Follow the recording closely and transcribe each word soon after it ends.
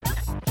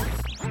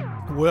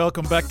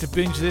Welcome back to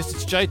Binge This.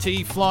 It's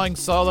JT flying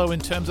solo in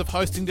terms of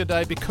hosting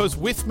today because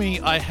with me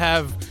I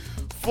have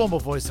former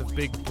voice of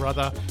Big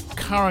Brother,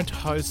 current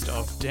host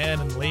of Dan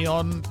and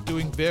Leon,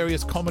 doing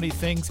various comedy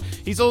things.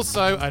 He's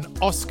also an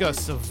Oscar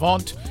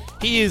savant.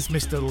 He is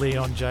Mr.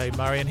 Leon J.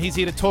 Murray, and he's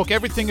here to talk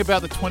everything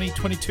about the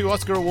 2022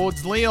 Oscar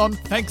Awards. Leon,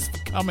 thanks for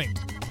coming.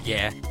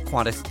 Yeah,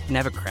 Qantas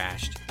never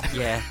crashed.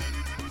 Yeah.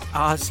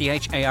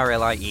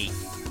 RCHARLIE.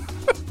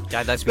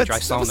 Dad lets me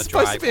drive slow on the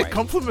driveway. That's supposed to be a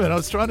compliment. I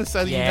was trying to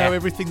say that you know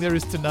everything there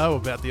is to know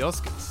about the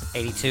Oscars.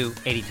 82.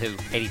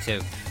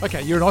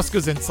 Okay, you're an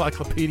Oscars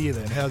encyclopedia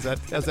then. How's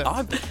that?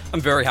 I'm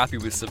very happy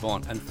with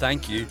Savant, and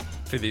thank you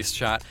for this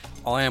chat.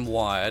 I am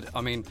wired. I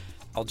mean,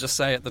 I'll just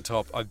say at the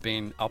top, I've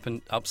been up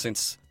until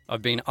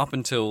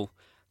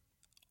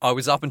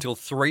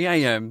 3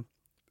 a.m.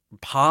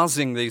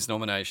 parsing these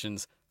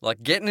nominations,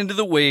 like getting into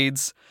the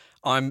weeds.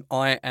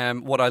 I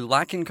am what I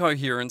lack in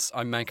coherence,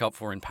 I make up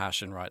for in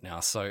passion right now.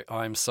 So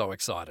I'm so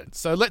excited.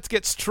 So let's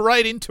get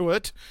straight into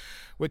it.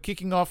 We're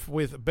kicking off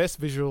with Best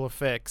Visual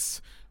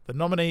Effects. The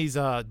nominees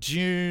are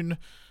Dune,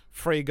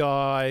 Free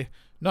Guy,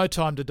 No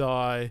Time to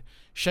Die,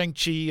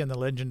 Shang-Chi and the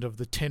Legend of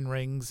the Ten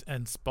Rings,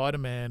 and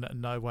Spider-Man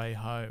No Way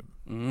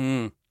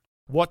Home.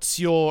 What's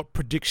your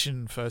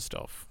prediction first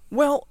off?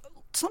 Well,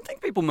 something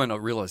people might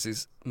not realise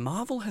is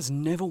Marvel has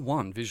never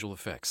won visual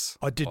effects.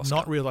 I did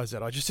not realise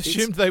that. I just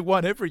assumed they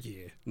won every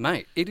year.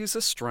 Mate, it is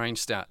a strange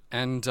stat.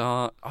 And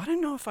I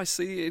don't know if I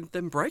see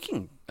them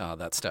breaking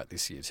that stat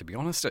this year, to be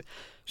honest.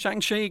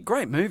 Shang-Chi,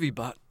 great movie,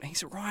 but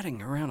he's riding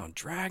around on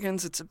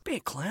dragons. It's a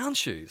bit clown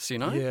shoes, you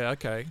know? Yeah,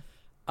 okay.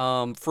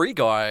 Free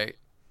Guy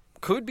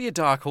could be a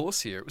dark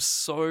horse here. It was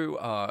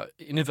so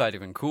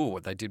innovative and cool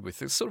what they did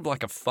with it. It's sort of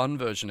like a fun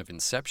version of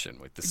Inception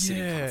with the city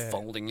kind of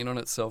folding in on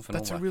itself and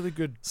that's all that really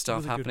good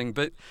stuff really happening.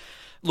 Good.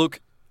 But look,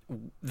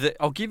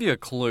 I'll give you a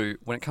clue.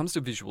 When it comes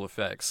to visual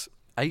effects,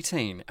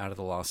 18 out of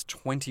the last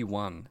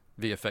 21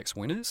 VFX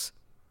winners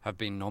have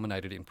been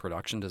nominated in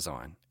production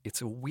design.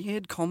 It's a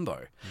weird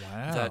combo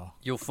that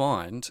you'll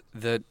find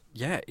that,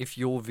 if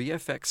your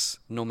VFX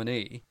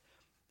nominee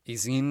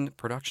is in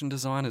production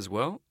design as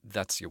well,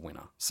 that's your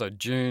winner. So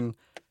June,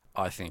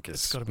 I think,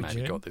 has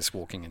maybe got this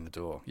walking in the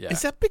door. Yeah.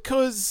 Is that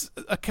because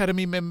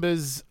Academy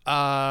members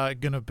are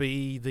going to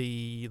be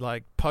the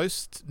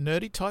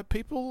post-nerdy type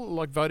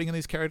people voting in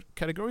these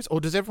categories?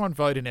 Or does everyone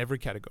vote in every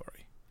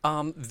category?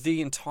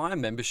 The entire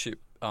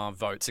membership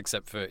votes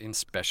except for in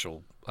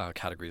special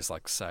categories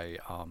like, say,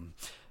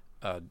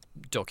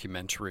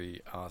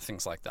 documentary,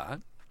 things like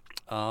that.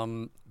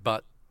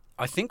 But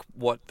I think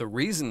what the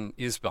reason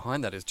is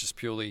behind that is just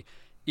purely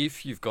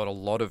if you've got a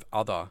lot of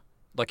other,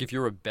 if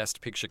you're a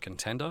Best Picture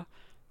contender,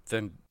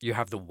 then you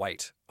have the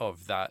weight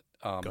of that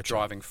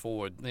driving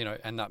forward,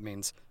 and that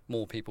means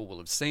more people will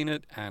have seen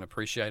it and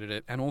appreciated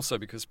it. And also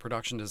because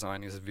production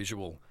design is a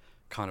visual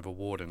kind of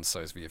award and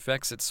so is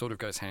VFX, it sort of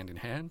goes hand in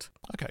hand.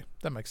 Okay,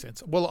 that makes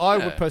sense. Well, I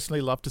would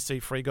personally love to see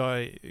Free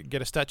Guy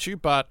get a statue,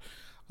 but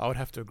I would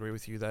have to agree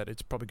with you that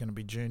it's probably going to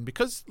be June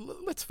because,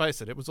 let's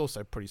face it, was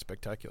also pretty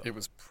spectacular. It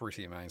was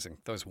pretty amazing.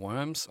 Those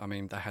worms, I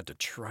mean, they had to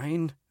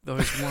train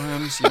those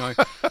worms,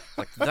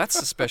 that's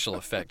a special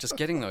effect. Just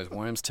getting those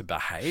worms to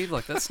behave,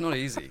 that's not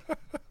easy.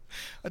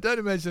 I don't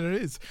imagine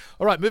it is.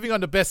 All right, moving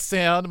on to Best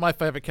Sound, my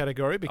favourite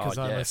category because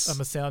I'm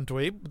a sound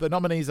dweeb. The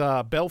nominees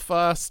are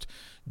Belfast,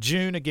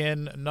 June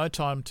again, No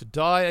Time to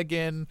Die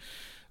again,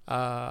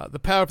 The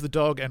Power of the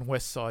Dog, and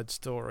West Side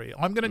Story.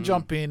 I'm going to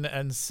jump in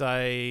and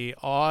say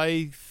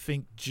I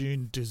think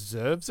June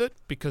deserves it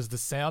because the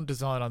sound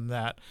design on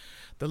that,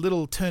 the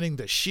little turning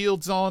the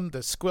shields on, the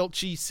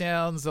squelchy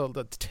sounds,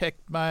 the tech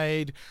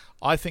made,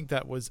 I think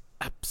that was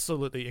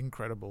absolutely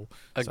incredible.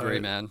 Agree,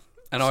 man.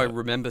 And I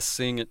remember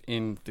seeing it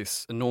in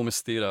this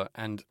enormous theatre,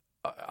 and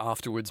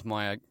afterwards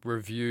my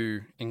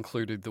review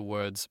included the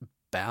words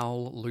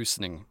bowel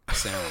loosening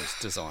sound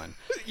design.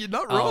 You're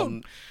not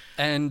wrong.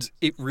 And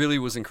it really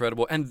was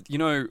incredible. And,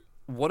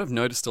 what I've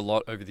noticed a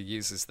lot over the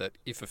years is that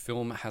if a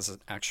film has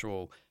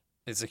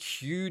there's a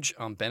huge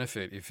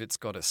benefit if it's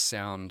got a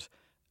sound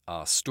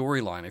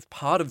storyline. If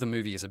part of the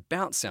movie is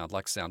about sound,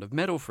 like Sound of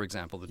Metal, for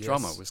example, the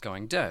drummer was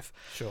going deaf.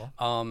 Sure.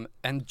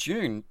 And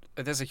June,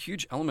 there's a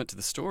huge element to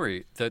the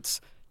story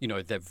that's,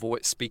 their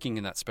voice, speaking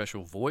in that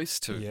special voice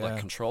to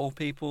control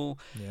people.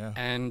 Yeah.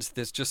 And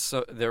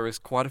there is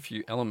quite a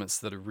few elements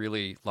that are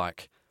really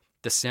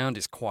the sound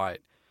is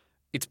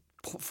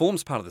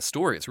forms part of the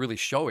story. It's really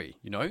showy,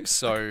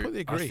 So I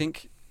completely agree. I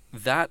think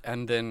that,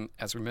 and then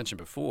as we mentioned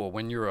before,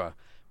 when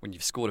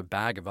you've scored a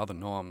bag of other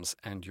noms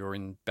and you're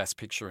in Best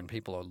Picture and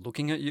people are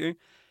looking at you,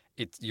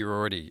 you're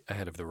already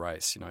ahead of the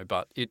race,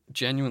 But it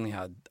genuinely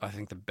had, I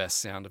think, the best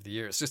sound of the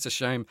year. It's just a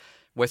shame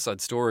West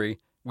Side Story,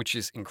 which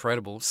is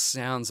incredible,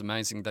 sounds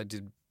amazing.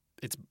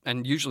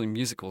 And usually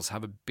musicals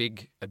have a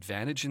big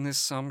advantage in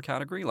this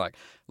category, like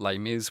Les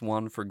Mis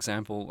won, for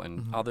example,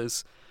 and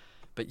others.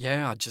 But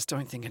I just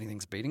don't think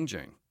anything's beating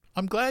June.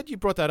 I'm glad you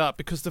brought that up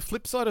because the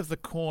flip side of the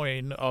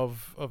coin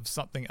of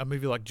a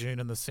movie like June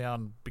and the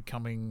sound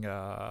becoming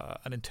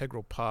an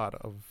integral part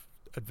of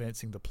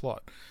advancing the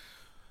plot.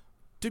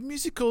 do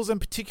musicals,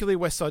 and particularly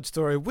West Side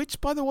Story, which,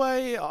 by the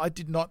way, I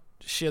did not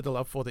share the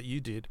love for that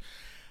you did.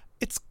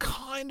 It's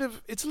a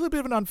little bit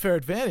of an unfair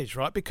advantage,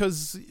 right?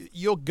 Because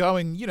you're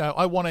going,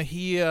 I want to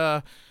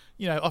hear,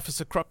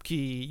 Officer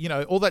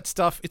Krupke, all that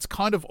stuff. It's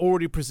kind of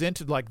already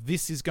presented like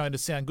this is going to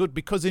sound good,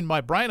 because in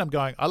my brain I'm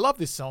going, I love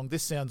this song.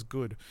 This sounds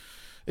good.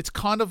 It's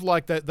kind of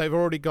like that they've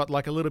already got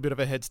like a little bit of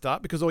a head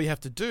start, because all you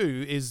have to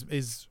do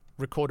is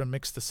record and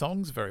mix the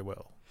songs very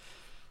well.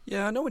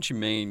 Yeah, I know what you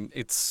mean.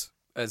 It's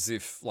as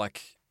if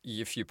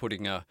you're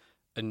putting a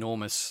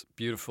enormous,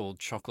 beautiful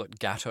chocolate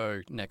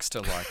gatto next to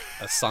like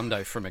a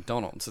sundae from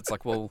McDonald's. It's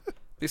like, well,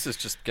 this is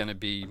just going to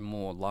be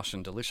more lush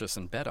and delicious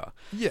and better.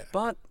 Yeah.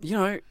 But,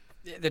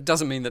 it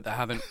doesn't mean that they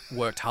haven't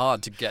worked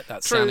hard to get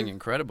that sounding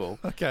incredible.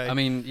 Okay. I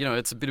mean,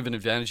 it's a bit of an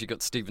advantage. You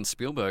got Steven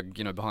Spielberg,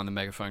 behind the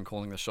megaphone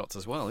calling the shots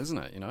as well, isn't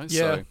it? Yeah.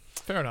 So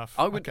fair enough.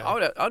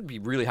 I'd be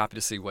really happy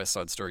to see West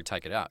Side Story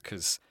take it out,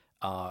 because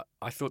I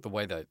thought the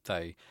way that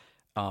they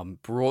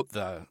brought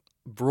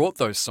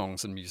those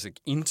songs and music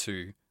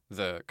into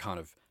the kind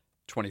of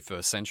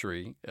 21st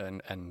century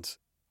and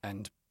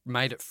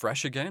made it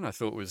fresh again, I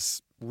thought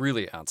was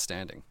really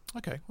outstanding.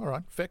 Okay, all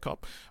right, fair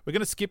cop. We're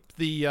going to skip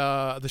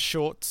the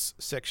shorts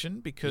section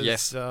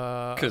because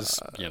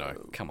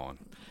come on.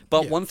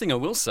 But one thing I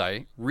will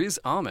say, Riz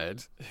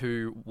Ahmed,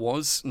 who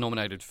was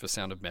nominated for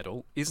Sound of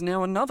Metal, is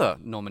now another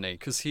nominee,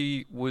 because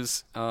he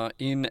was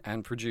in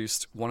and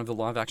produced one of the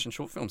live-action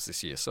short films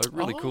this year. So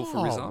really cool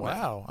for Riz Ahmed.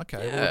 Wow,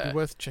 okay. Yeah. Well, it'd be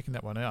worth checking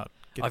that one out.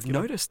 I've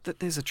noticed that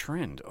there's a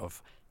trend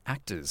of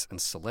actors and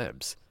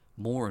celebs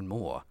more and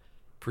more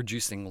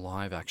producing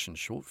live-action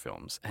short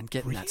films and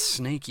getting that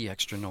sneaky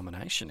extra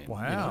nomination in.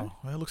 Wow.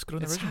 Well, it looks good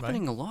on the resume. It's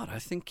happening a lot. I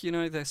think,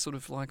 they're sort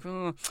of like,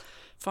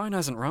 phone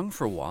hasn't rung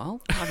for a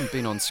while. I haven't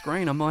been on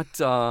screen. I might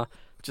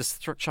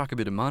just chuck a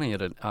bit of money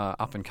at an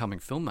up-and-coming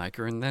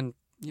filmmaker, and then,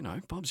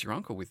 Bob's your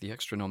uncle with the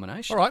extra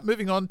nomination. All right,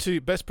 moving on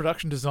to Best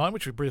Production Design,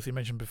 which we briefly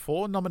mentioned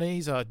before.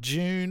 Nominees are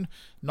Dune,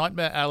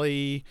 Nightmare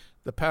Alley,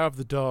 The Power of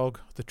the Dog,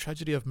 The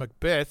Tragedy of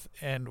Macbeth,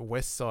 and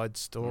West Side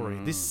Story.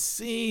 This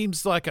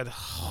seems like a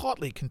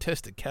hotly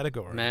contested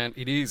category. Man,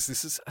 it is.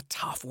 This is a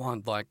tough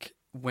one. Like,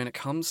 when it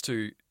comes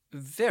to...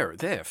 There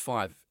are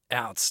 5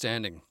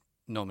 outstanding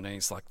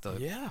nominees.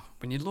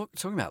 When you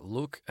talking about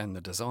look and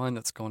the design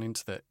that's gone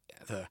into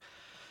the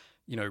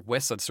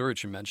West Side Story,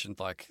 which you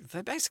mentioned, like,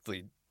 they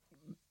basically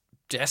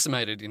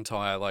decimated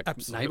entire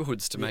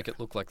neighborhoods to make it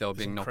look like they were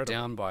being knocked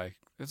down by.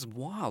 It's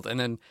wild. And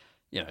then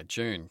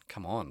Dune,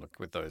 come on, look,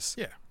 with those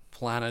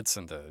planets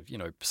and the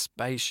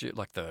spaceship,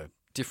 like the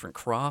different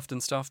craft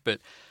and stuff.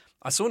 But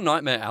I saw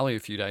Nightmare Alley a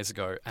few days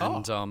ago,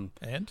 and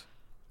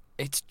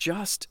it's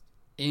just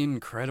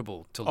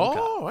incredible to look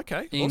at. Oh,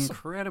 okay,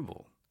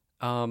 incredible.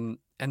 Awesome.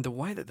 And the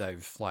way that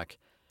they've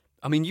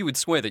you would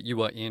swear that you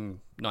were in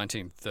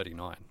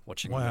 1939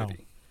 watching the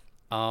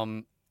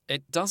movie.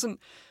 It doesn't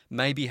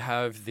maybe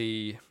have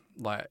the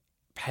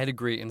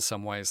pedigree in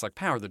some ways. Like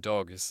Power of the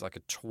Dog is like a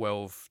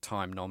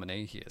 12-time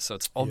nominee here, so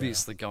it's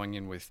obviously going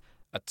in with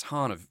a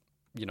ton of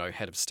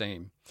head of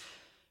steam.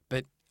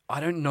 But I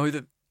don't know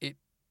that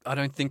I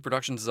don't think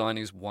production design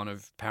is one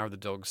of Power of the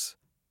Dog's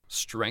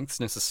strengths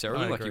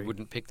necessarily. Like you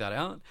wouldn't pick that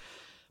out.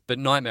 But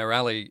Nightmare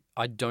Alley,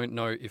 I don't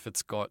know if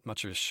it's got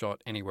much of a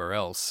shot anywhere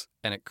else,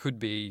 and it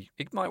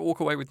might walk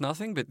away with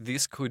nothing. But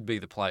this could be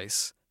the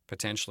place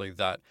potentially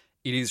that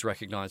it is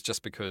recognised,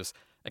 just because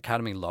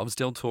Academy loves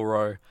Del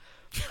Toro.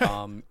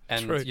 And,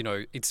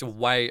 it's a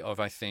way of,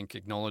 I think,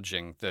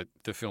 acknowledging that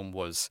the film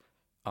was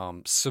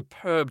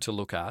superb to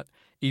look at,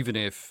 even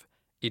if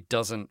it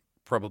didn't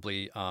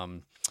probably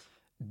have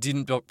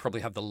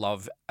the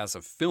love as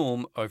a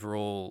film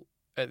overall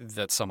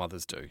that some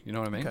others do. You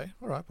know what I mean? Okay,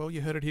 all right. Well,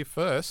 you heard it here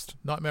first.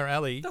 Nightmare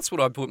Alley. That's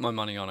what I put my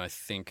money on, I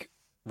think,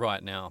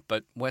 right now.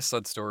 But West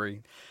Side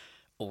Story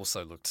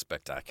also looked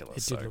spectacular.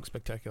 It did look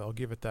spectacular. I'll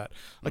give it that.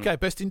 Okay,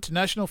 Best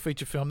International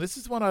Feature Film. This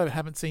is one I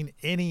haven't seen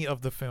any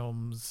of the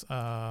films.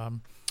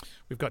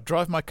 We've got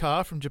Drive My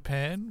Car from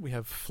Japan. We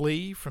have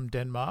Flee from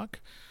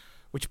Denmark,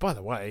 which, by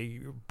the way,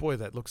 boy,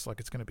 that looks like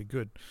it's going to be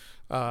good.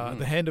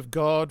 The Hand of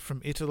God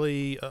from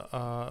Italy.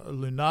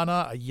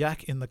 Lunana, A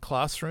Yak in the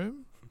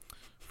Classroom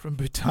from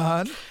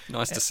Bhutan.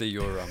 Nice to see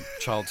your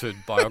childhood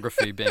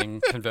biography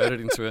being converted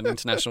into an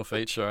international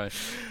feature. I'm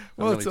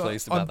really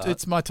pleased about that.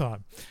 It's my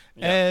time.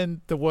 Yeah.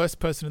 And The Worst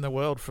Person in the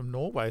World from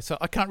Norway. So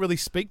I can't really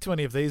speak to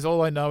any of these.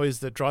 All I know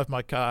is that Drive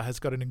My Car has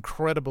got an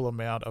incredible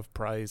amount of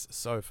praise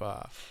so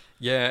far.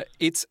 Yeah,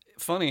 it's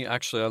funny,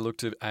 actually. I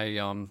looked at a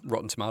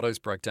Rotten Tomatoes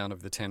breakdown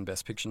of the 10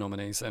 Best Picture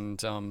nominees, and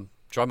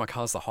Drive My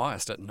Car's the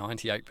highest at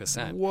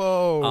 98%.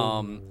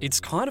 Whoa. It's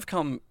kind of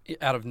come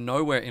out of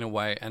nowhere in a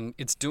way, and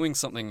it's doing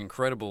something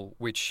incredible,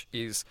 which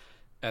is,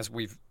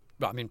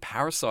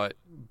 Parasite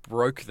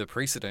broke the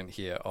precedent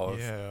here of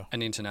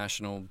an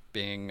international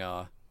being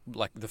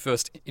the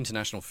first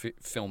international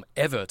film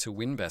ever to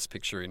win Best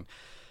Picture in,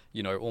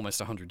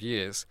 almost 100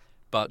 years.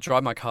 But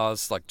Drive My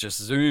Car's just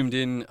zoomed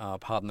in,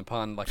 pardon the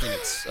pun, in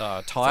its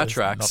tire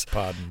tracks. Not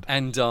pardoned.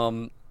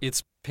 And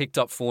it's picked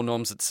up 4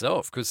 noms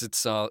itself because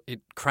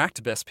it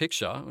cracked Best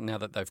Picture now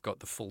that they've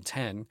got the full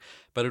 10,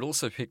 but it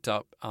also picked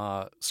up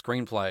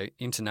Screenplay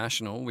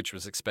International, which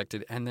was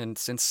expected, and then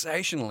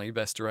sensationally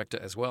Best Director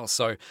as well.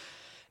 So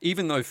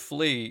even though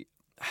Flea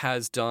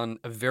has done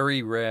a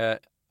very rare,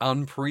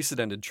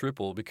 unprecedented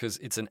triple because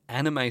it's an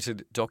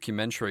animated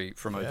documentary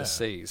from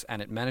overseas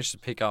and it managed to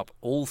pick up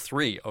all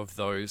 3 of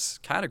those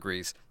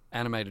categories,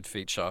 animated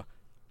feature,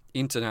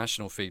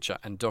 international feature,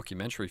 and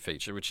documentary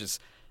feature, which is...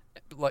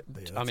 Like,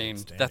 I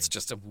mean, that's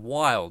just a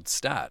wild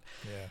stat.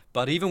 Yeah.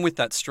 But even with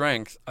that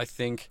strength, I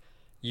think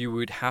you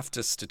would have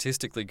to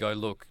statistically go,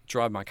 look,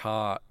 Drive My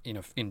Car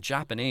in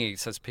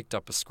Japanese has picked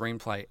up a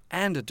screenplay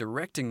and a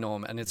directing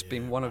nom, and it's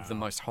been one of the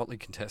most hotly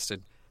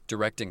contested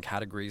directing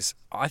categories,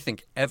 I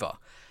think, ever.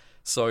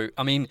 So,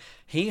 I mean,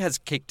 he has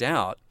kicked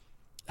out,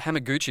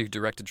 Hamaguchi, who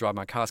directed Drive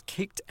My Car, has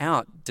kicked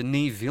out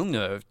Denis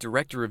Villeneuve,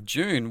 director of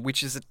Dune,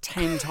 which is a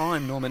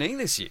 10-time nominee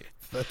this year.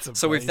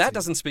 So if that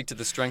doesn't speak to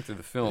the strength of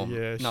the film,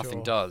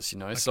 nothing does,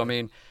 Okay. So, I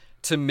mean,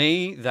 to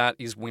me, that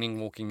is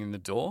winning walking in the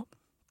door.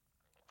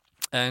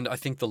 And I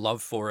think the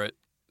love for it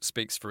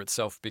speaks for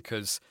itself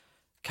because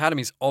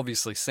Academy's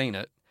obviously seen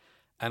it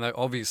and they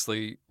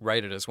obviously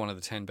rate it as one of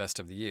the 10 best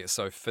of the year.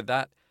 So for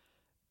that,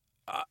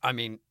 I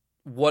mean,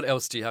 what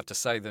else do you have to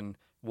say than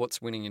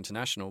what's winning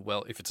international?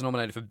 Well, if it's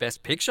nominated for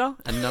Best Picture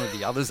and none of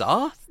the others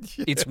are,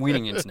 it's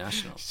winning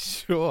international.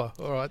 Sure.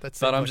 All right.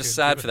 But I'm just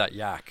sad for that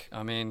yak.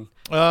 I mean,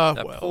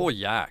 that poor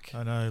yak.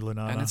 I know,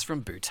 Lunana. And it's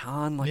from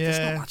Bhutan. Like, there's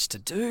not much to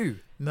do.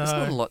 No. There's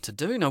not a lot to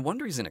do. No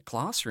wonder he's in a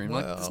classroom.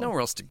 Like, there's nowhere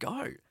else to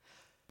go.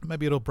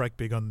 Maybe it'll break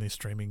big on the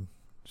streaming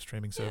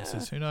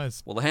services. Who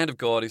knows? Well, The Hand of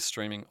God is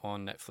streaming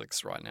on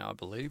Netflix right now, I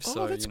believe.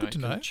 So that's good to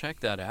know. Check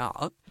that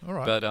out. All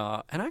right. But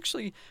and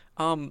actually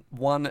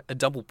won a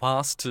double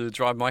pass to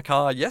Drive My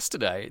Car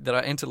yesterday that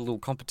I entered a little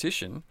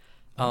competition.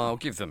 I'll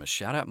give them a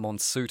shout out.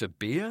 Monsuta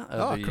Beer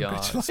are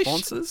the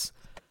sponsors.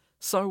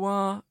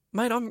 So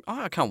mate,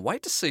 I can't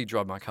wait to see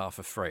Drive My Car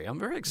for free. I'm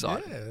very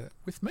excited. Yeah,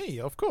 with me,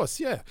 of course.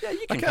 Yeah. Yeah,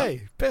 you can.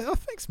 Okay. Oh,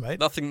 thanks, mate.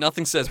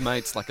 Nothing says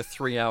mates like a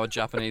 3-hour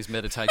Japanese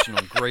meditation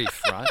on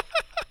grief, right?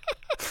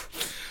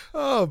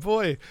 Oh,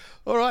 boy.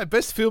 All right.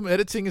 Best film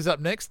editing is up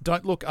next.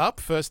 Don't Look Up.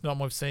 First nom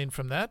we've seen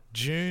from that.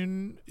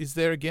 June is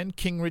there again.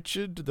 King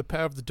Richard, The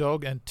Power of the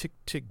Dog, and Tick,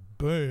 Tick,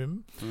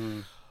 Boom.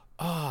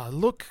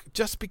 Look,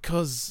 just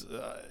because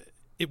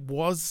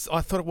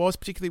I thought it was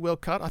particularly well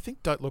cut. I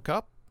think Don't Look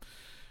Up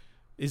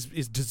is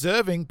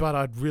deserving, but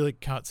I really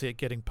can't see it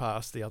getting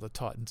past the other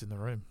titans in the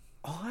room.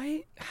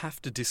 I have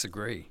to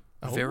disagree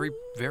very,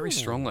 very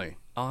strongly.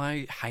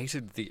 I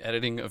hated the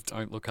editing of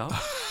Don't Look Up.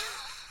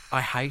 I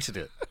hated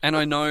it. And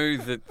I know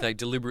that they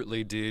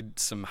deliberately did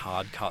some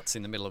hard cuts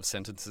in the middle of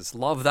sentences.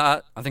 Love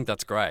that. I think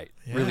that's great.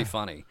 Yeah. Really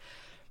funny.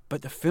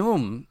 But the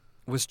film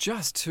was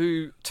just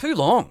too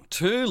long.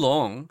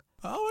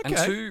 Oh,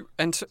 okay.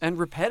 And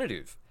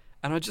repetitive.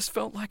 And I just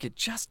felt like it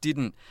just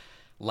didn't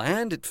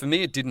land. For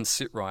me, it didn't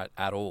sit right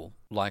at all.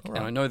 Like, all right.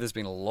 And I know there's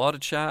been a lot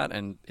of chat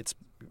and it's,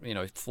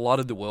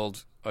 flooded the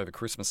world over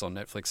Christmas on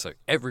Netflix, so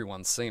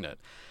everyone's seen it.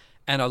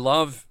 And I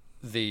love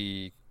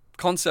the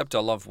concept. I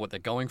love what they're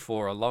going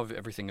for. I love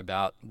everything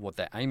about what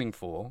they're aiming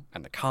for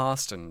and the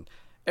cast and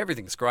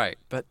everything's great.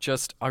 But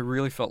just, I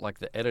really felt like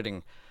the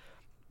editing,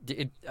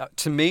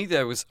 to me,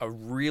 there was a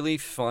really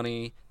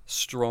funny,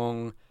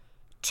 strong,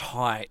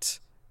 tight,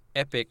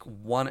 epic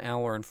 1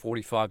 hour and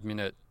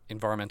 45-minute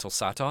environmental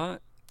satire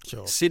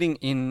sitting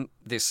in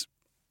this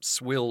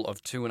swill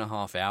of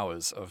 2.5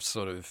 hours of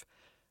sort of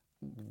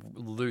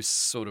loose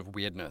sort of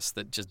weirdness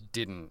that just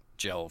didn't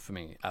gel for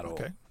me at all.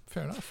 Okay,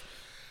 fair enough.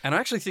 And I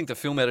actually think the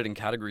film editing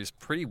category is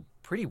pretty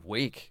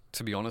weak,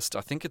 to be honest.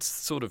 I think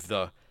it's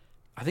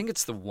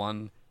the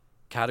one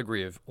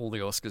category of all the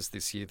Oscars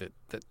this year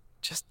that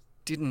just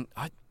it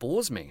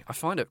bores me. I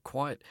find it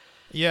quite...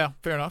 Yeah,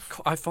 fair enough.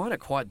 I find it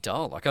quite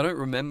dull. Like, I don't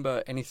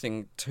remember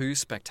anything too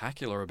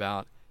spectacular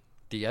about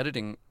the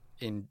editing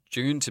in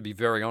June, to be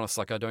very honest.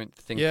 Like, I don't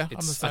think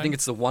it's... I think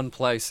it's the one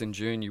place in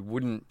June you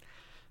wouldn't...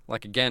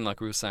 Like, again,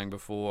 like we were saying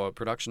before,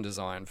 production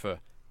design for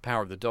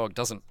Power of the Dog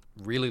doesn't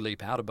really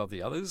leap out above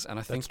the others, and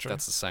I think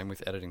that's the same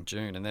with editing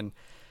June. And then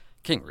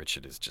King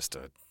Richard is just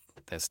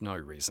there's no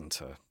reason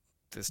to...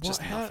 There's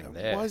just nothing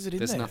there. Why is it in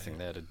There's there? nothing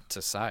there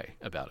to say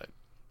about it.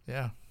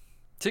 Yeah.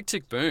 Tick,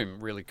 Tick, Boom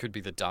really could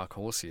be the dark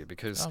horse here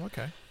because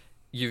okay.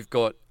 You've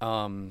got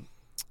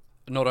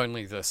not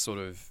only the sort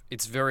of...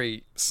 It's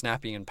very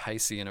snappy and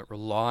pacey and it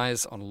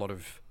relies on a lot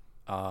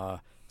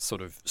of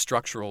sort of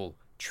structural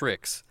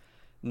tricks,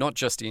 not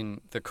just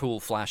in the cool,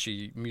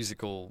 flashy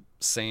musical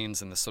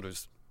scenes and the sort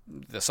of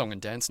the song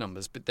and dance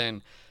numbers, but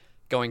then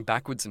going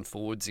backwards and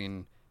forwards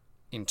in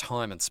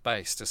time and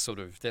space to sort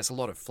of... There's a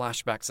lot of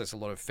flashbacks, there's a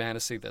lot of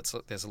fantasy,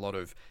 there's a lot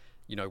of,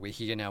 we're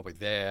here, now we're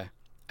there,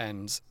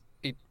 and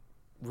it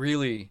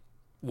really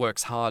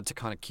works hard to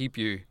kind of keep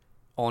you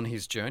on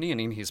his journey and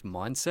in his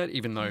mindset,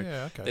 even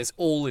though there's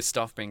all this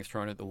stuff being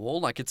thrown at the wall.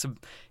 Like,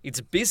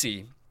 it's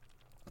busy,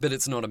 but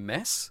it's not a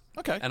mess.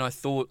 Okay. And I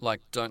thought,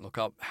 like, Don't Look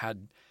Up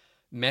had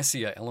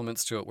messier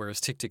elements to it,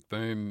 whereas Tick, Tick,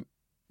 Boom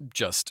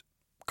just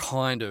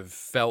kind of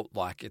felt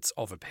like it's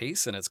of a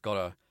piece and it's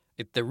got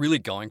they're really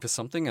going for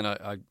something, and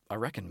I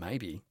reckon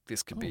maybe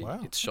this could be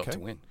its shot to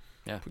win.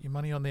 Yeah. Put your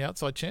money on the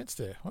outside chance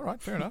there. All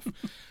right, fair enough.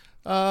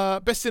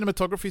 Best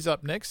cinematography's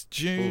up next.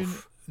 June,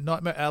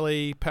 Nightmare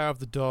Alley, Power of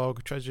the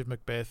Dog, Tragedy of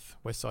Macbeth,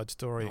 West Side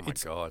Story. Oh my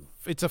God.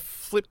 It's a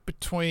flip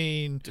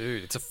between...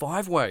 Dude, it's a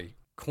 5-way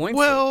coin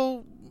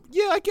flip.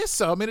 Yeah, I guess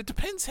so. I mean, it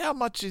depends how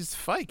much is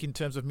fake in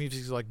terms of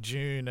movies like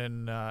June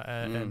and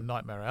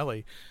Nightmare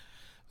Alley.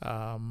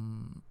 Power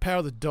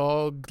of the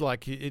Dog,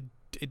 like it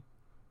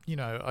you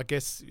know, I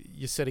guess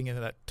you're setting into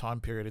that time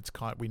period. It's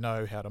we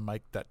know how to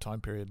make that time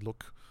period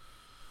look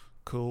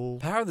cool.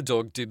 Power of the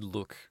Dog did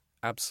look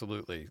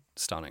absolutely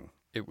stunning.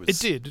 It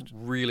did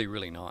really,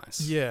 really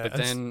nice. Yeah, but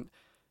then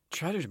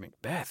Tragedy of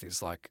Macbeth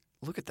is like,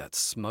 look at that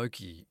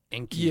smoky,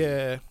 inky,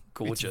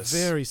 gorgeous, it's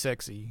very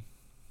sexy.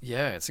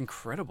 Yeah, it's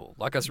incredible.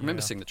 Like, I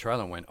remember seeing the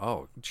trailer and went,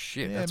 "Oh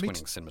shit, that's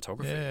winning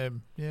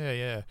cinematography."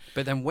 Yeah.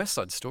 But then West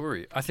Side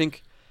Story, I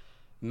think.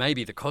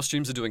 Maybe the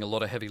costumes are doing a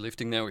lot of heavy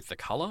lifting there with the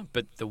colour,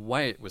 but the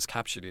way it was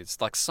captured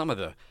is like some of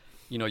the,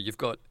 you know, you've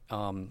got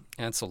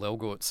Ansel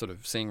Elgort sort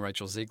of seeing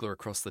Rachel Ziegler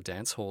across the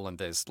dance hall, and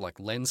there's like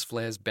lens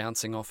flares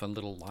bouncing off and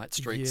little light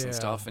streaks and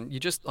stuff, and you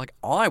just like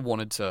I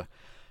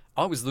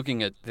was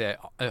looking at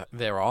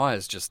their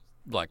eyes, just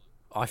like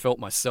I felt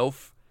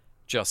myself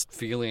just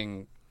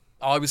feeling.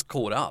 I was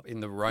caught up in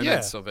the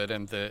romance of it,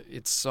 and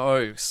it's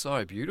so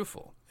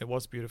beautiful. It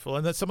was beautiful,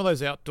 and some of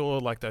those outdoor,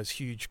 like those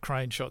huge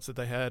crane shots that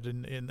they had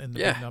in the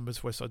big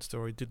numbers, West Side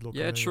Story did look.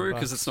 Yeah, true,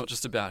 because it's not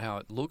just about how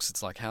it looks;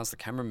 it's like how's the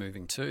camera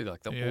moving too,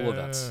 like all of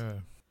that's.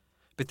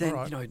 But then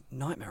you know,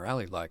 Nightmare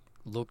Alley like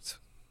looked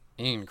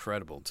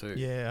incredible too.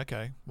 Yeah.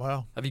 Okay.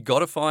 Wow. Have you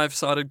got a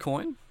 5-sided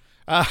coin?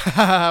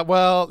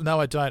 Well, no,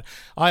 I don't.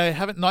 I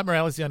haven't. Nightmare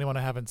Alley is the only one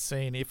I haven't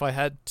seen. If I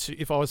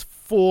was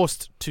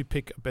forced to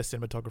pick best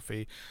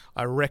cinematography,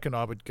 I reckon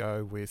I would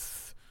go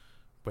with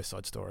West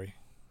Side Story.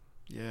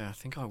 Yeah, I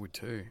think I would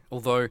too.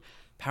 Although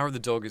Power of the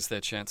Dog is their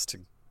chance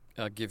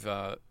to give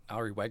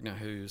Ari Wegner,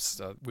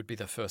 who's would be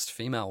the first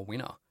female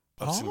winner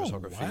of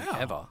cinematography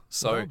ever.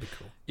 So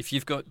cool. If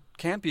you've got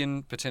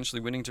Campion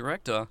potentially winning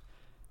director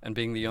and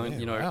being the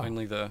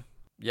only the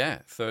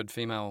third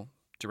female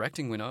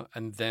directing winner,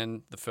 and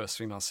then the first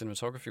female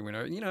cinematography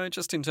winner, you know,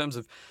 just in terms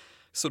of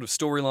sort of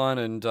storyline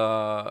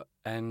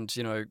and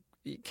you know,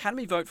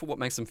 Academy vote for what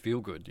makes them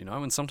feel good, you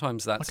know, and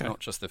sometimes that's not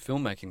just the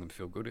film making them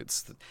feel good,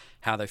 it's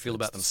how they feel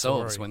about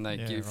themselves when they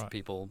give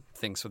people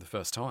things for the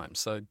first time.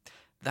 So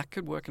that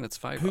could work in its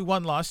favour. Who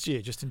won last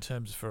year, just in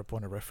terms for a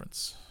point of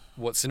reference?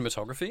 What,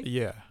 cinematography?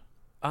 Yeah.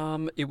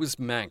 It was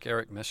Mank,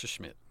 Eric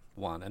Messerschmidt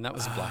won, and that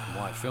was a black and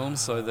white film,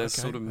 so there's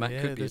sort of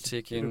could be a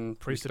tick in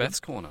Beth's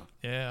corner.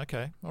 Yeah,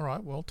 okay. All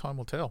right, well, time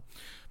will tell.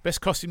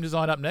 Best costume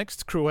design up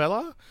next,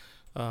 Cruella.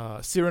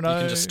 Cyrano. You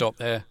can just stop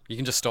there. You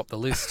can just stop the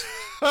list.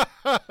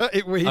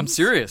 It wins. I'm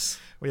serious.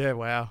 Yeah,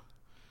 wow.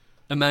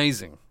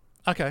 Amazing.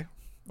 Okay,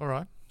 all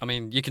right. I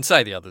mean, you can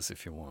say the others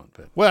if you want,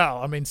 but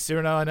well, I mean,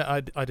 Cyrano.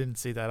 I didn't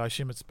see that. I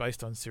assume it's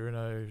based on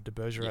Cyrano de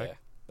Bergerac. Yeah.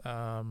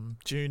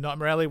 June,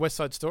 Nightmare Alley, West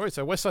Side Story.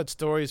 So West Side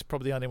Story is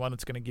probably the only one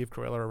that's going to give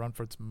Cruella a run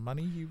for its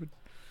money. You would.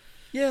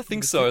 Yeah, I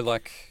think so.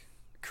 Like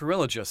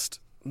Cruella,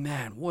 just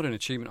man, what an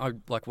achievement! I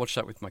like watched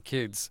that with my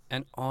kids,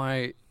 and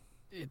I'm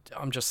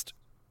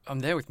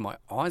there with my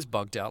eyes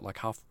bugged out like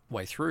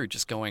halfway through,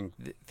 just going,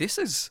 this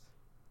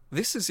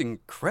is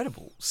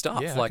incredible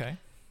stuff. Yeah, like,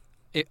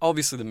 okay.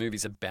 Obviously the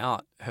movie's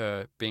about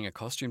her being a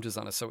costume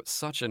designer, so it's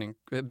such a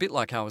bit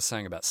like how I was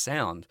saying about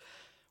sound.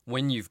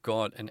 When you've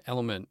got an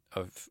element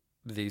of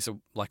these,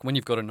 like when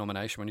you've got a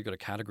nomination, when you've got a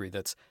category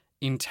that's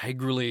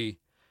integrally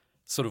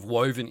sort of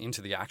woven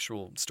into the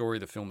actual story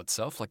of the film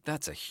itself, like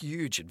that's a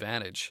huge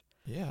advantage.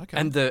 Yeah, okay.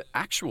 And the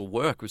actual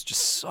work was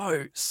just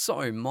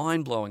so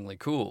mind-blowingly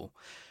cool.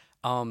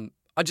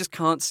 I just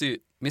can't see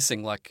it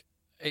missing. Like,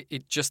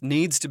 it just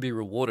needs to be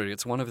rewarded.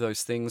 It's one of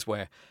those things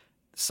where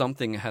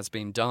something has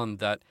been done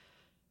that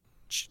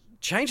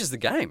changes the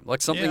game.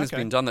 Like, something has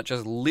been done that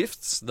just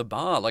lifts the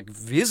bar, like,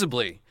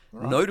 visibly,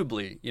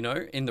 notably, you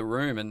know, in the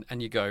room.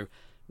 And you go,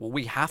 well,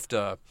 we have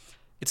to...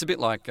 It's a bit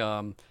like,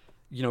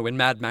 you know, when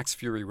Mad Max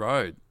Fury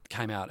Road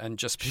came out and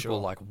just people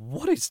were like,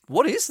 what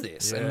is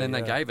this? And then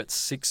they gave it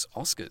 6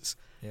 Oscars.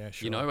 Yeah,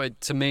 sure. You know,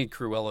 to me,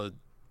 Cruella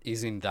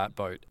is in that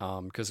boat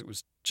because it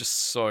was just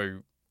so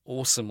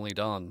awesomely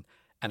done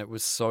and it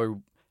was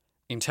so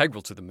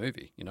integral to the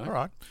movie, you know? All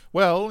right.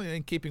 Well,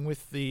 in keeping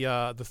with the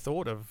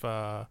thought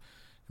of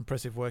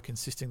impressive work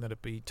insisting that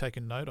it be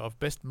taken note of,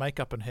 best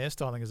makeup and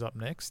hairstyling is up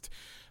next.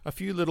 A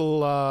few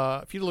little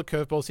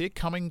curveballs here.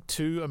 Coming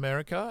to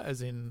America,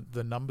 as in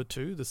the number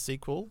 2, the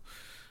sequel,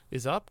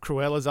 is up.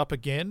 Cruella's up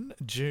again.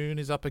 June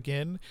is up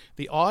again.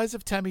 The Eyes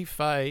of Tammy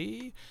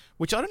Faye,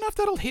 which I don't know if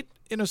that'll hit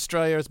in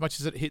Australia as much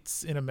as it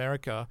hits in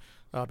America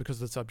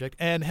because of the subject,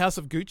 and House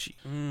of Gucci.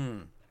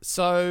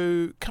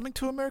 So coming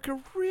to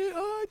America,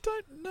 I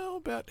don't know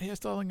about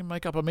hairstyling and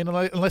makeup. I mean,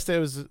 unless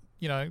there was,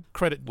 you know,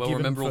 credit given. Well,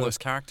 remember all those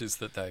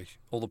characters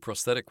all the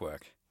prosthetic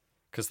work,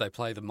 because they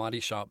play the mighty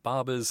sharp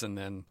barbers and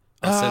then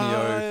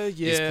Arsenio is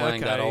yeah,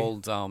 playing that okay.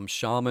 old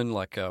shaman,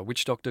 like a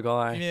witch doctor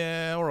guy.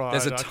 Yeah, all right.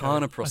 There's a okay.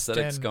 ton of I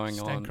prosthetics stand- going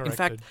stand on. In corrected.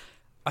 fact,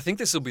 I think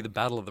this will be the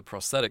battle of the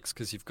prosthetics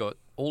because you've got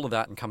all of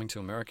that and Coming to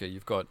America.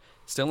 You've got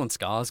Stellan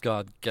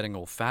Skarsgård getting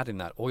all fat in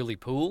that oily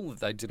pool.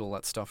 They did all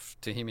that stuff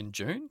to him in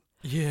June.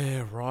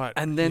 yeah, right.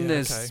 And then Yeah,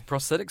 there's okay.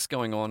 prosthetics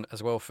going on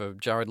as well for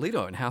Jared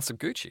Leto in House of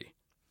Gucci.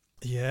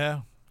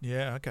 Yeah,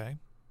 okay.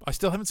 I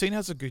still haven't seen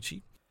House of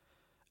Gucci.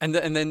 And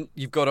then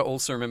you've got to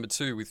also remember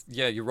too with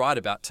you're right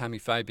about Tammy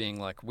Faye being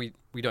like we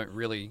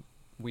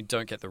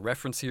don't get the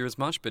reference here as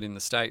much, but in the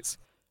States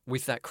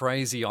with that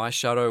crazy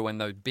eyeshadow and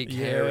the big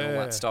hair and all Yeah.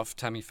 that stuff,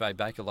 Tammy Faye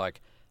Baker, like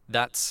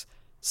that's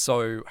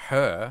so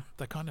her.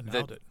 They kind of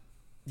nailed it.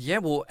 Yeah,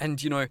 well, and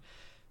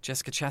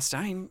Jessica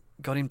Chastain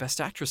got in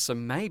Best Actress, so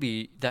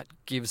maybe that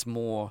gives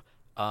more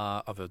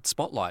of a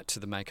spotlight to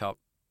the makeup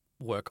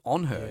work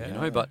on her,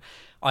 Yeah. But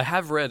I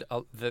have read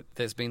that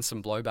there's been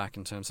some blowback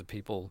in terms of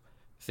people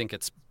think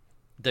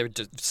they're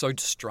so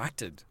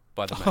distracted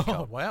by the makeup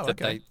Oh, wow,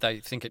 that okay. they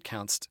think it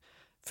counts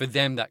for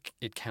them, that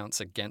it counts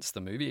against the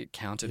movie. It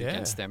counted Yeah.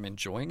 against them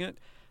enjoying it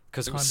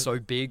because it was Kind of-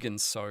 so big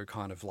and so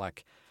kind of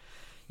like,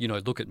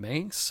 look at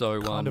me.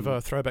 So Kind of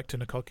a throwback to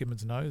Nicole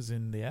Kidman's nose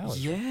in The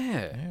Hours. yeah.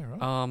 Yeah,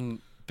 right.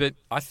 But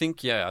I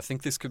think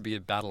this could be a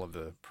battle of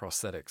the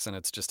prosthetics, and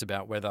it's just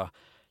about whether,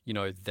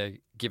 they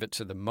give it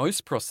to the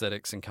most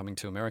prosthetics in Coming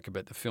to America,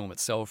 but the film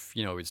itself,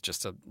 is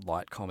just a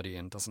light comedy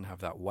and doesn't have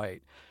that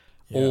weight,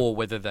 Yeah. or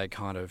whether they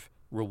kind of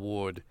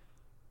reward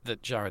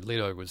that Jared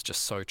Leto was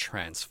just so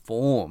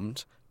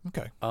transformed,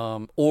 Okay.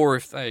 or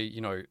if they,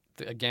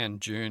 again,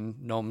 June,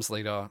 Noms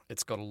leader,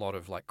 it's got a lot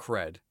of like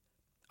cred.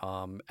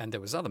 And there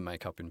was other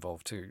makeup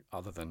involved too,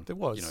 other than There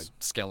was.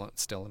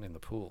 Stellan in the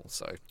pool.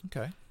 So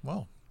Okay.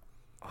 Well,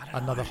 I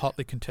don't another know.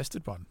 hotly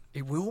contested one.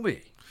 It will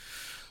be.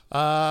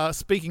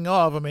 Speaking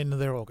of, I mean,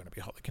 they're all going to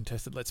be hotly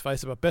contested, let's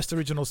face it. But Best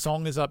Original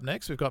Song is up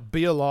next. We've got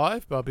Be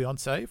Alive by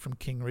Beyonce from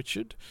King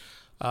Richard.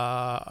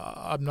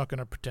 I'm not going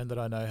to pretend that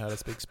I know how to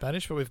speak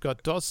Spanish, but we've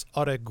got Dos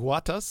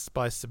Oreguatas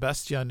by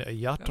Sebastian That was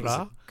a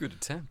Yatra. good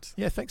attempt.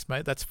 Yeah, thanks,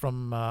 mate. That's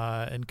from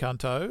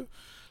Encanto.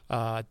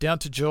 Down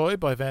to Joy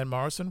by Van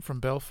Morrison from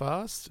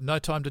Belfast. No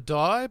Time to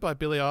Die by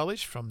Billie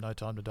Eilish from No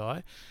Time to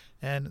Die.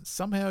 And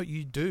Somehow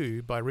You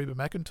Do by Reba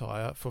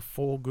McEntire for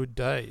 4 Good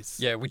Days.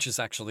 Yeah, which is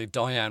actually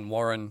Diane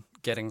Warren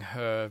getting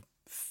her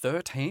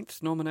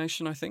 13th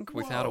nomination, I think,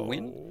 without a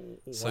win. Whoa.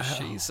 So Wow.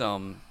 she's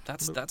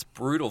that's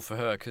brutal for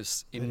her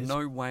because That in is-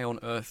 no way on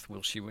earth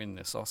will she win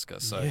this Oscar.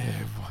 So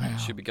Yeah, wow.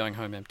 she'll be going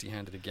home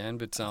empty-handed again.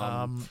 But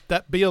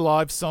That Be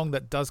Alive song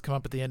that does come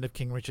up at the end of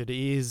King Richard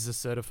is a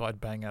certified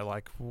banger.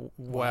 Like, wow,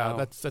 Wow.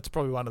 that's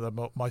probably one of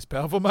the most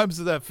powerful moments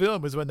of that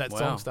film is when that Wow.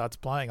 song starts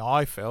playing.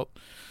 I felt.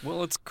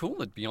 well, it's cool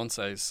that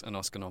Beyonce's an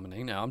Oscar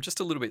nominee now. I'm just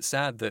a little bit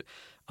sad that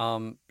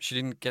she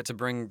didn't get to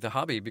bring the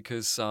hubby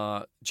because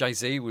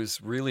Jay-Z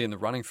was really in the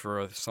running for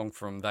a song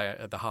from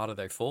The Harder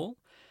They Fall.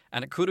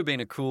 And it could have been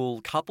a cool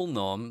couple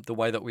nom, the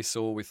way that we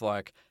saw with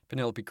like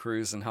Penelope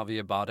Cruz and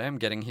Javier Bardem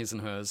getting his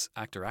and hers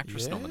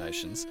actor-actress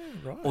nominations.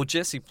 Right. Or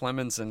Jesse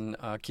Plemons and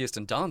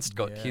Kirsten Dunst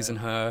got his and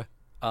her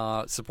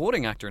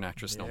supporting actor and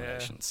actress Yeah.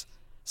 nominations.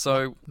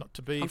 So Not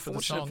to be for the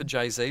unfortunate song. for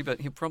Jay-Z,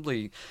 but he'll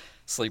probably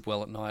sleep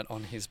well at night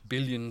on his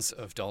billions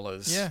of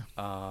dollars. Yeah,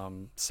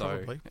 So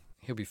probably.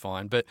 he'll be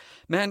fine. But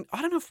man,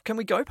 I don't know. Can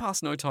we go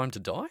past No Time to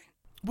Die?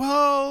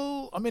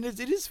 Well, I mean, it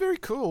is very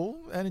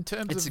cool, and in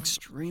terms It's of,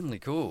 extremely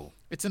cool.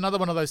 it's another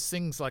one of those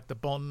things like the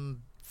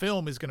Bond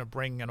film is going to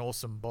bring an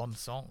awesome Bond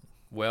song.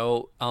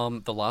 Well,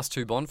 the last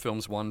 2 Bond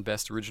films won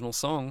Best Original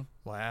Song.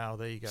 Wow,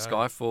 there you go.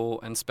 Skyfall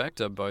and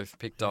Spectre both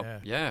picked up. Yeah.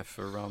 Yeah,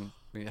 for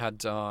we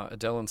had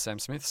Adele and Sam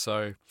Smith.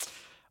 So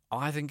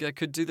I think they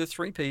could do the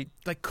three-peat.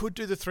 They could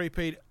do the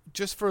three-peat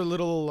just for a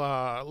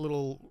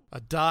a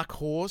dark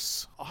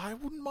horse. I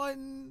wouldn't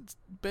mind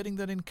betting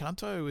that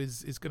Encanto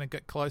is going to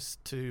get close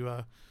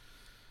to.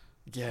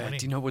 Yeah. winning.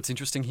 Do you know what's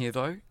interesting here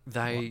though?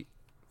 They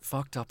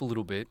fucked up a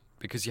little bit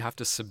because you have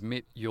to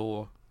submit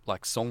your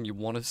like song you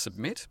want to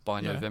submit by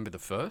Yeah. November the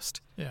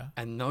 1st, Yeah.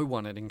 and no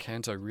one at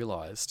Encanto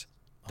realized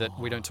that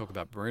We Don't Talk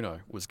About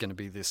Bruno was going to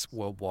be this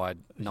worldwide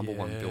number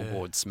 1 Yeah.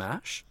 Billboard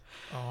smash.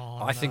 Oh,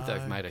 I think no.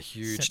 they've made a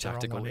huge Sent the wrong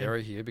tactical one in. error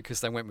here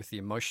because they went with the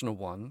emotional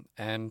one,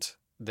 and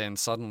then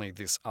suddenly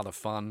this other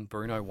fun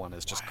Bruno one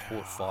has just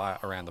caught fire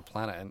around the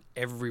planet, and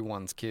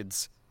everyone's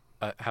kids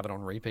have it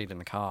on repeat in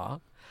the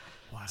car.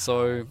 Wow.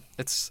 So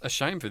it's a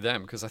shame for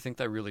them because I think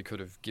they really could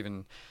have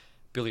given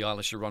Billie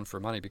Eilish a run for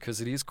money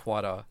because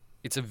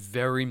it's a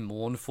very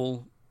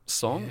mournful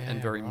song Yeah,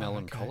 and very right, okay.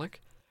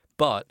 melancholic,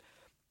 but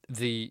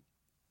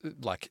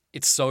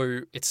it's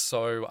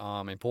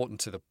so important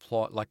to the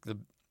plot.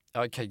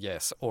 Okay,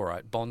 yes, all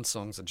right, Bond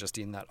songs are just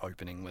in that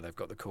opening where they've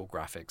got the cool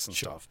graphics and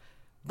Sure. stuff,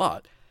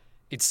 but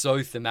it's so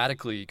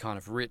thematically kind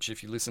of rich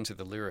if you listen to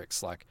the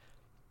lyrics. Like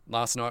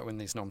last night when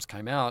these noms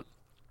came out,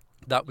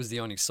 that was the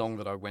only song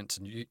that I went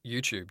to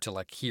YouTube to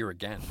like hear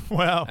again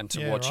Wow. and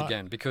to Yeah, watch right.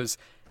 again because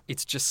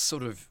it's just so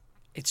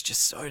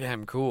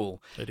damn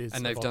cool. It is.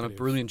 And they've done a evocative.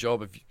 brilliant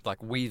job of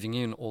like weaving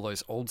in all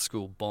those old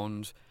school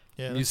Bond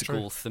Yeah, that's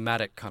musical true.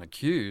 thematic kind of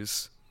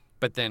cues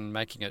but then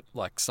making it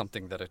like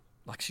something that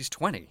like she's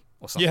 20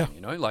 or something,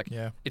 you know? Like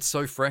it's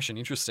so fresh and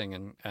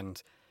interesting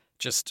and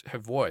just her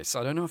voice.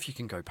 I don't know if you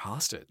can go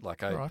past it.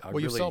 Like I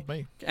really... you've sold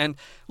me. And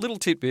little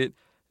tidbit,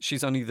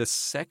 she's only the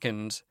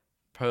second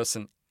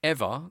person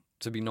ever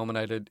to be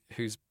nominated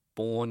who's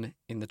born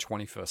in the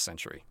 21st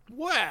century.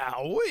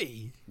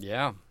 Wowee!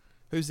 Yeah.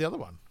 Who's the other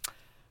one?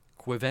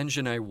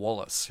 Quvenzhané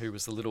Wallis, who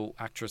was the little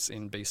actress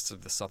in Beasts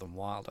of the Southern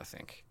Wild, I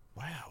think.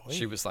 Wow.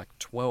 She was like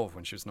 12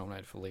 when she was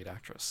nominated for lead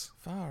actress.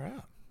 Far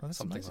out. Oh, that's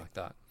something amazing. Like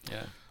that.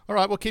 Yeah. All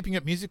right. Well, keeping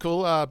it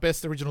musical,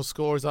 Best Original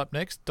Score is up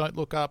next. Don't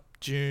Look Up,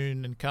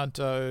 June,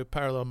 Encanto,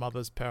 Parallel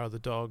Mothers, Power of the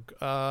Dog.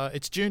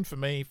 It's June for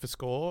me for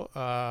score.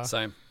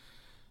 Same.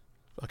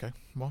 Okay.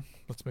 Well,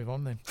 let's move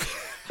on then.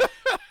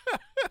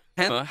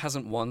 Hammer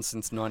hasn't won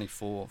since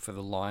 '94 for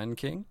The Lion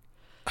King.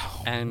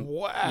 Oh, and,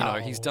 wow. you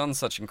know, he's done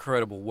such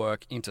incredible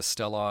work,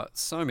 Interstellar,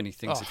 so many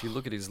things. If you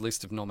look at his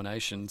list of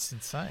nominations.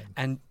 It's insane.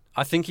 And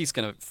I think he's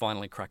going to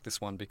finally crack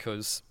this one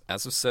because,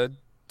 as I've said,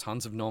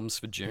 tons of noms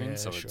for June,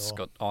 so it's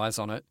got eyes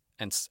on it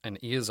and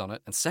ears on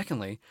it. And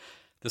secondly,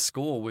 the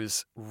score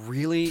was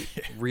really,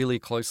 really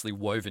closely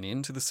woven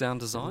into the sound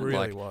design. It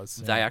really was.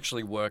 They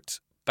actually worked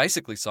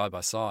basically side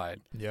by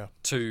side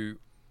to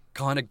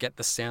kind of get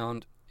the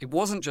sound. It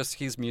wasn't just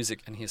his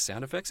music and his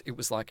sound effects. It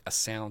was like a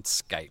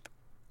soundscape.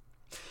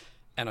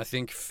 And I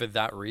think for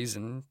that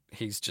reason,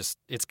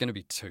 it's going to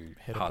be too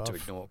hard to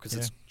ignore because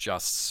it's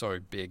just so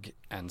big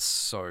and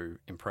so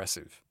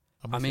impressive.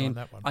 I mean,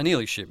 that one. I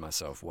nearly shit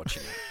myself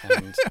watching it.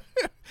 And,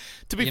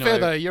 to be fair,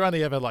 though, you're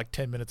only ever like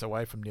 10 minutes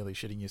away from nearly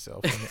shitting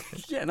yourself.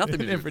 Yeah, nothing to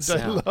do with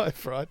everyday sound.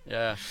 life, right?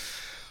 Yeah.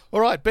 All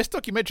right, Best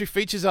Documentary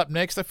Features up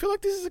next. I feel like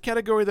this is a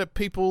category that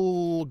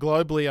people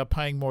globally are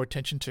paying more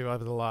attention to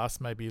over the last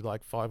maybe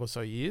like 5 or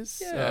so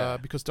years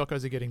because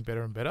docos are getting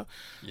better and better.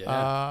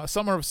 Yeah.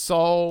 Summer of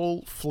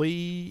Soul,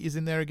 Flea is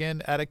in there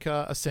again,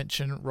 Attica,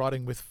 Ascension,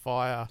 Riding with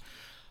Fire.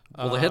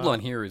 Well, the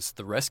headline here is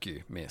The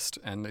Rescue missed,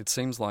 and it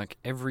seems like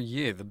every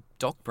year the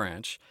doc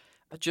branch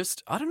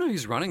I don't know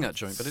who's running that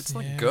joint, but it's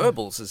like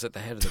Goebbels is at the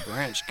head of the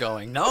branch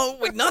going, no,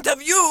 we not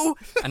have you.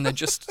 And they're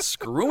just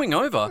screwing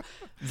over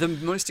the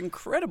most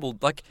incredible,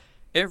 like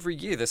every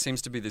year there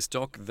seems to be this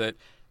doc that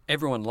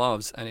everyone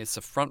loves and it's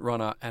a front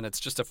runner and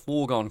it's just a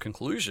foregone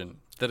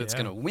conclusion that it's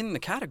going to win the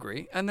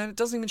category and then it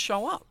doesn't even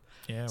show up.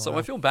 Yeah, so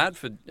I feel bad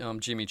for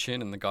Jimmy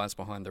Chin and the guys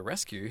behind The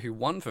Rescue who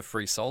won for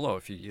Free Solo a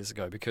few years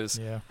ago because...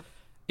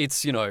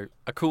 It's, you know,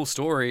 a cool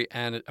story,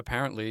 and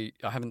apparently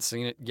I haven't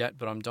seen it yet,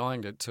 but I'm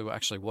dying to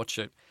actually watch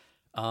it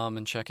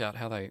and check out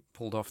how they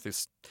pulled off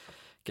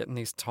getting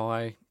these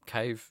Thai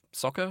cave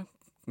soccer,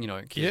 you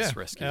know, kids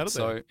rescued.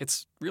 So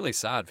it's really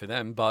sad for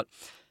them, but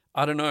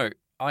I don't know.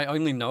 I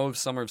only know of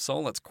Summer of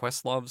Soul. That's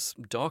Questlove's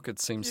doc. It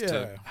seems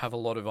to have a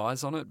lot of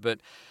eyes on it, but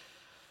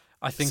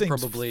I think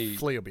probably...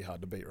 Flea will be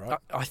hard to beat, right?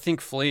 I think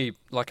Flea,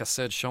 like I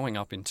said, showing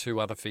up in 2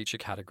 other feature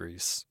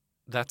categories,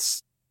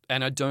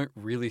 and I don't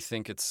really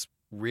think it's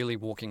really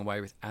walking away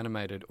with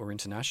animated or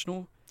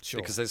international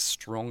because there's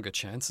stronger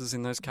chances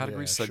in those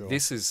categories.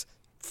 This is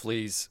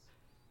Flea's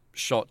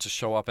shot to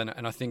show up. And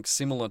I think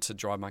similar to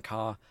Drive My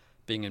Car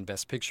being in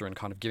Best Picture and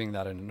kind of giving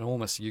that an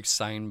enormous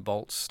Usain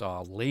Bolt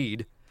style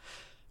lead,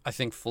 I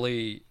think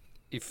Flea,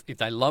 if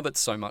they love it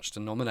so much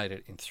to nominate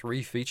it in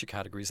 3 feature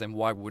categories, then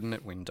why wouldn't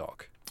it win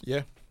doc?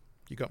 Yeah,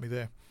 you got me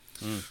there.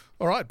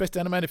 All right, Best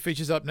Animated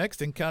Features up next.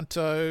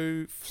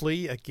 Encanto,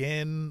 Flea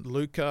again,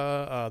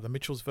 Luca, The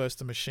Mitchells vs.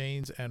 the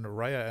Machines, and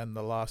Raya and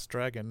the Last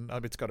Dragon.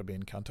 It's got to be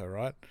Encanto,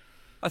 right?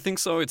 I think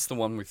so. It's the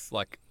one with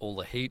like all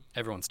the heat.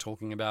 Everyone's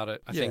talking about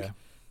it. I think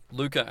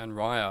Luca and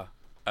Raya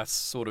are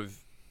sort of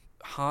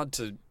hard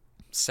to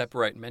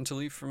separate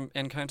mentally from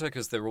Encanto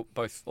because they're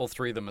all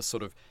 3 of them are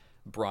sort of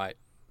bright,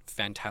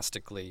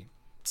 fantastically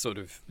sort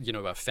of, you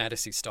know,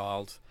 fantasy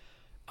styled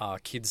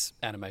kids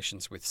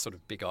animations with sort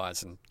of big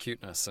eyes and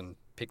cuteness and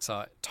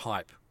Pixar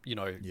type, you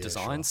know,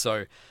 design.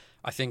 So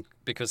I think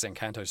because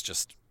Encanto's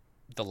just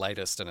the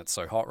latest and it's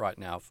so hot right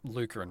now,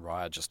 Luca and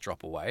Raya just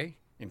drop away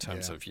in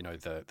terms of, you know,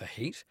 the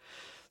heat.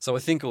 So I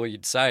think all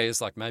you'd say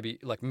is like maybe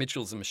like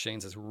Mitchells and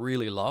Machines is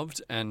really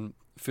loved and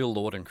Phil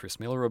Lord and Chris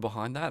Miller are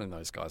behind that and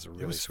those guys are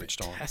really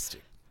switched on.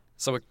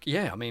 So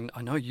I mean,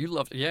 I know you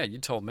loved it. Yeah, you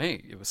told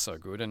me it was so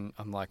good and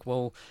I'm like,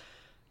 well...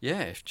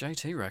 Yeah, if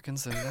JT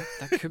reckons, then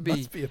that could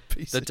be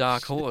the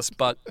dark horse.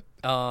 But,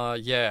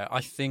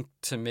 I think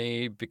to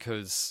me,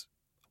 because,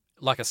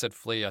 like I said,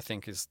 Flea, I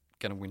think, is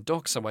going to win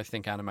doc. So I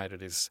think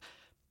animated is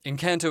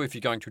Encanto if you're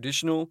going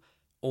traditional.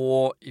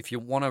 Or if you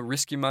want to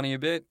risk your money a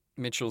bit,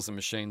 Mitchells and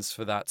Machines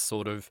for that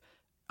sort of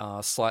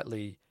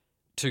slightly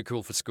too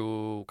cool for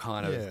school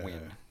kind of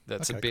win.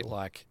 That's a bit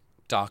like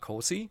dark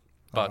horsey.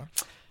 But,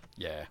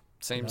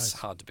 seems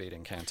hard to beat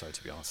Encanto,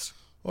 to be honest.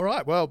 All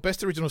right, well,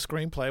 Best Original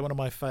Screenplay, one of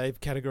my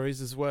fave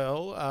categories as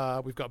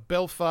well. We've got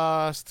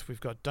Belfast, we've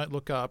got Don't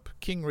Look Up,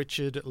 King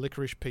Richard,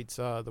 Licorice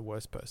Pizza, The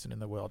Worst Person in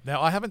the World.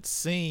 Now, I haven't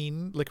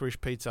seen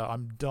Licorice Pizza.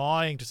 I'm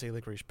dying to see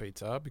Licorice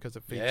Pizza because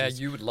it features... Yeah,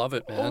 you would love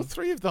it, man. All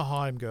 3 of the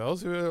Haim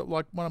girls, who are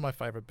like one of my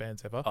favourite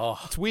bands ever. Oh.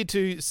 It's weird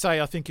to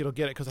say I think it'll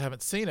get it because I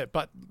haven't seen it,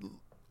 but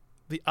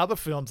the other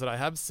films that I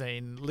have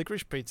seen,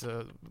 Licorice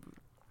Pizza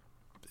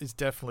is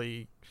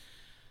definitely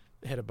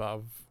head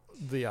above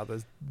the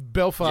others.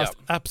 Belfast,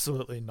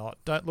 absolutely not.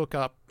 Don't look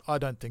up. I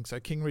don't think so.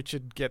 King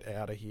Richard, get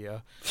out of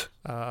here.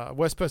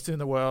 Worst Person in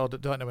the World,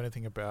 don't know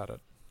anything about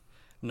it.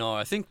 No,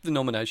 I think the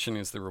nomination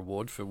is the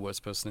reward for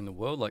Worst Person in the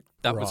World. Like,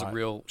 that was a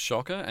real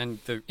shocker. And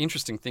the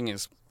interesting thing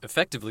is,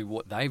 effectively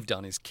what they've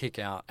done is kick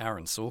out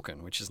Aaron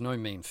Sorkin, which is no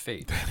mean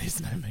feat. That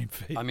is no mean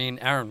feat. I mean,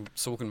 Aaron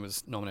Sorkin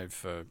was nominated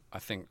for, I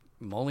think,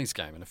 Molly's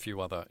Game and a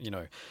few other,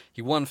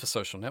 he won for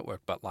Social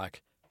Network, but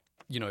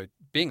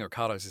being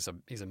Ricardo's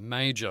is a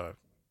major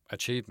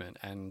achievement,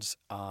 and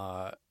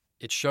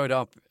it showed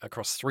up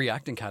across 3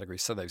 acting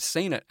categories, so they've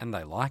seen it and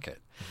they like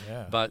it.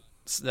 Yeah. But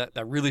that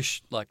really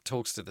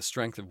talks to the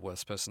strength of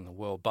Worst Person in the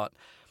World. But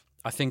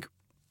I think,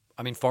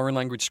 foreign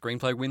language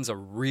screenplay wins are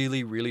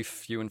really, really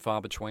few and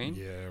far between.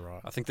 Yeah,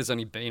 right. I think there's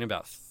only been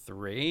about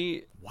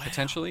 3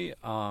 potentially,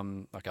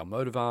 like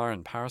Almodovar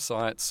and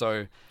Parasite.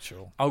 So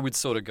sure. I would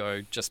sort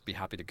of just be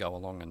happy to go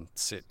along and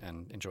sit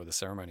and enjoy the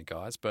ceremony,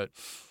 guys. But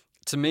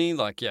to me,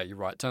 you're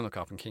right. Don't Look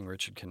Up and King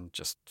Richard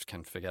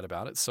can forget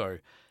about it. So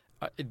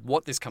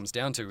what this comes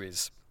down to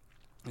is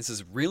this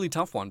is a really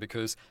tough one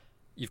because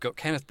you've got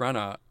Kenneth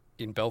Branagh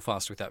in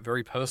Belfast with that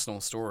very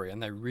personal story,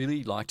 and they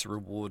really like to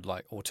reward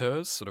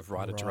auteurs, sort of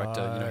writer,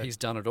 director. He's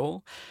done it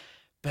all.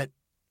 But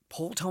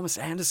Paul Thomas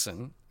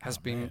Anderson has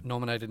been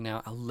nominated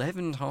now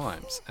 11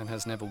 times and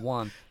has never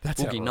won.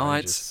 That's Boogie outrageous.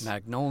 Nights,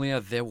 Magnolia,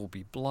 There Will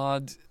Be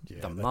Blood,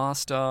 The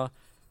Master.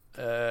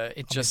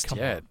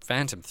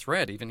 Phantom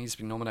Thread. Even he's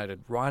been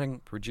nominated writing,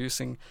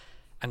 producing,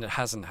 and it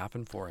hasn't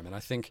happened for him. And I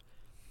think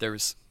there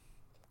is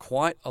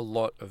quite a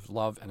lot of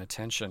love and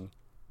attention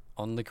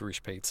on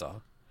Licorice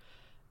Pizza,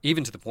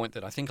 even to the point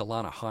that I think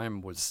Alana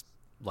Haim was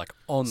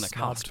on the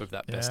cusp of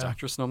that Best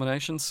Actress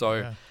nomination.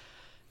 So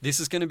this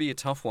is going to be a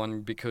tough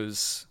one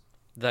because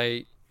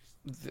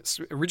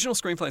original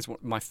screenplay is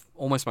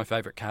almost my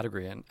favorite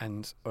category,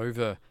 and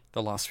over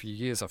the last few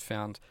years I've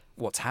found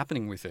what's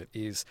happening with it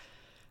is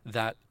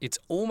that it's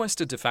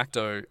almost a de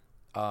facto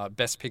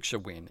Best Picture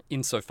win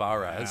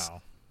insofar as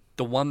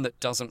the one that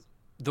doesn't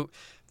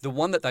the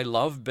one that they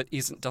love but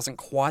doesn't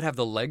quite have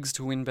the legs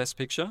to win Best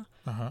Picture.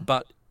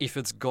 But if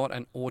it's got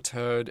an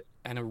auteur,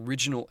 an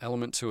original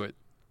element to it,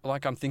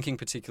 I'm thinking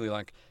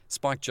particularly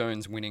Spike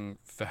Jonze winning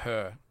for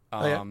Her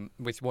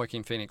with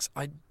Joaquin Phoenix.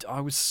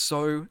 I was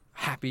so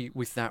happy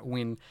with that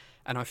win,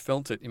 and I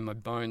felt it in my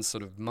bones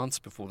sort of months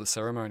before the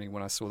ceremony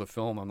when I saw the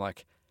film. I'm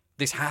like,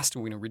 this has to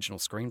win original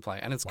screenplay.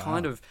 And it's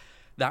kind of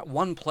that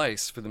one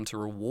place for them to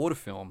reward a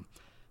film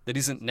that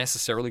isn't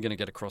necessarily going to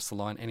get across the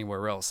line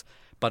anywhere else,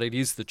 but it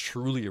is the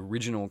truly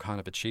original kind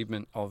of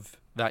achievement of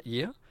that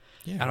year.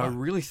 Yeah, and I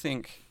really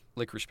think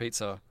Licorice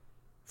Pizza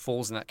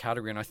falls in that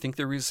category, and I think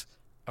there is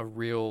a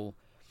real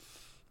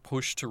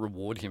push to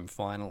reward him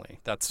finally.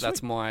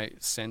 That's my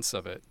sense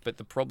of it. But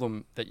the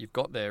problem that you've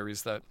got there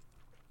is that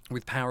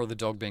with Power of the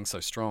Dog being so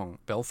strong,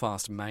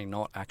 Belfast may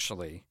not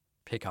actually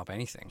pick up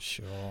anything.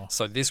 Sure.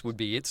 So this would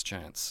be its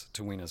chance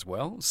to win as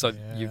well. So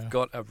you've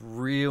got a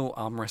real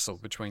arm wrestle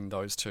between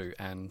those two,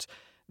 and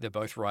they're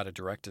both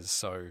writer-directors.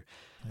 So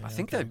I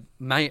think they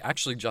may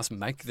actually just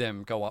make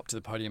them go up to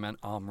the podium and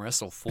arm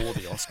wrestle for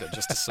the Oscar,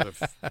 just to sort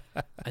of.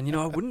 And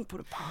I wouldn't put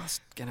it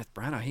past Kenneth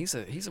Branagh. He's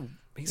a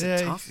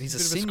tough, he's a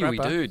sinewy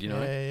dude.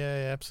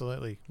 Yeah,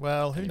 absolutely.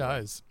 Well, who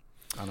knows?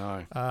 I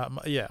know.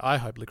 I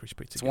hope Licorice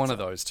Pizza. It's one of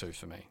those two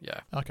for me.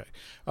 Yeah. Okay.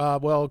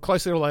 Well,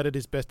 closely related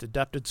is Best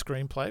Adapted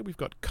Screenplay. We've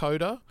got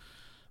Coda.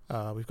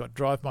 We've got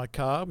Drive My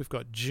Car. We've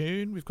got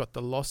June. We've got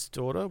The Lost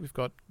Daughter. We've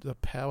got The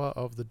Power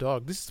of the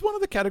Dog. This is one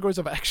of the categories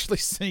I've actually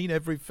seen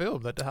every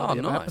film. That hardly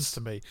ever happens to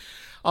me.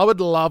 I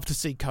would love to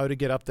see Coda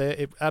get up there.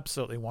 It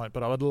absolutely won't,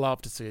 but I would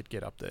love to see it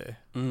get up there.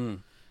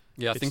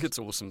 Yeah, I think it's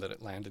awesome that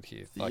it landed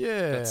here.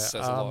 That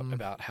says a lot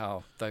about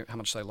how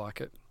much they like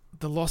it.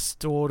 The Lost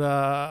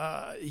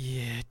Daughter,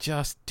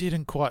 just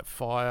didn't quite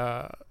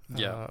fire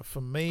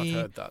for me.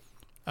 I've heard that.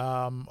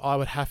 I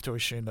would have to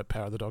assume that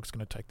Power of the Dog's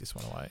going to take this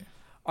one away.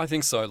 I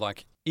think so.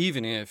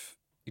 Even if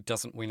it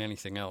doesn't win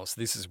anything else,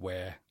 this is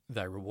where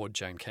they reward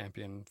Jane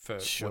Campion for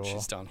what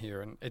she's done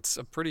here, and it's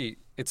a pretty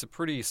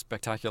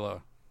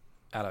spectacular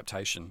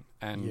adaptation.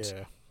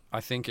 And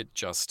I think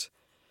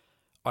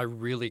I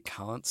really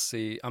can't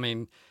see. I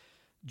mean,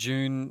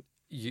 June.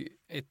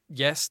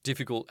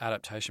 Difficult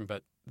adaptation,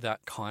 but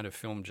that kind of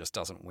film just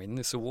doesn't win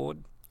this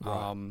award.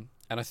 Right.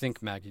 And I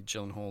think Maggie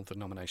Gyllenhaal, the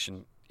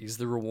nomination is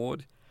the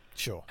reward.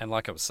 Sure. And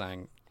like I was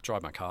saying,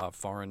 Drive My Car,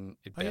 foreign,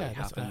 it barely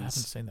happens. I haven't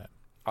seen that.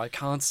 I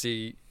can't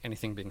see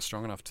anything being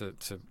strong enough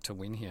to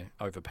win here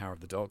over Power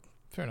of the Dog.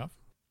 Fair enough.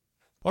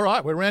 All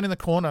right, we're rounding the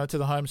corner to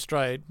the home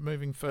straight,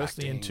 moving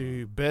firstly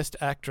into Best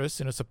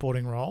Actress in a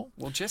Supporting Role.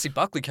 Well, Jessie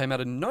Buckley came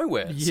out of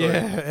nowhere.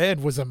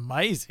 Ed was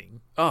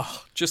amazing.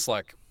 Oh, just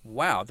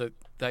wow, that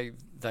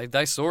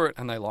they saw it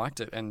and they liked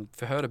it. And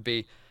for her to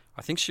be,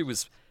 I think she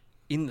was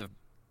in the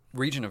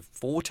region of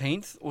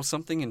 14th or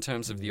something in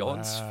terms of the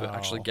odds for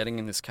actually getting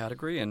in this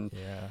category. And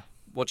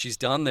what she's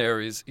done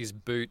there is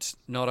boot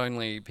not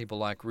only people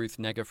like Ruth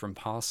Negga from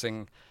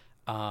Passing,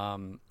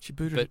 she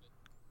booted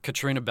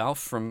Katrina Balfe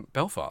from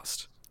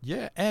Belfast.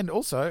 Yeah, and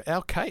also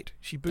our Kate.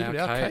 She booted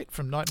our Kate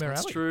from Nightmare Alley.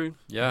 That's true.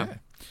 Yeah.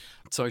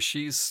 So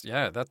she's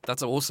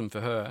that's awesome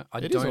for her.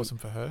 It is awesome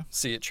for her.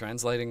 See it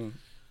translating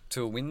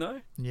to a win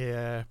though.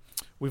 Yeah.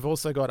 We've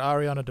also got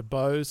Ariana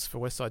DeBose for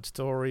West Side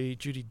Story,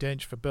 Judi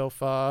Dench for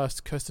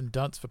Belfast, Kirsten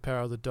Dunst for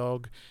Power of the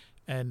Dog,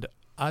 and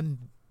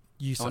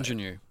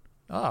Ingenue.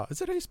 Oh, is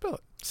that how you spell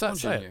it?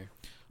 Ingenue.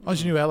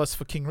 Ingenue Ellis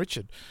for King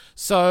Richard.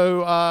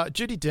 So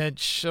Judi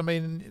Dench, I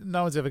mean,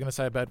 no one's ever going to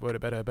say a bad word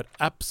about her, but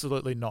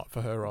absolutely not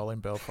for her role in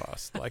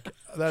Belfast. Like,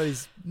 that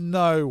is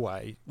no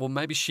way. Well,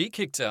 maybe she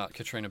kicked out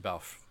Katrina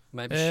Balfe.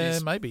 Maybe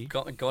she's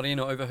got in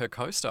over her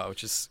co-star,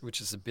 which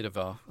is a bit of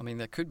a. I mean,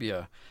 there could be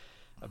a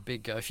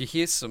big. If you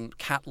hear some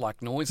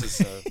cat-like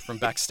noises from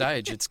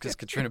backstage, it's because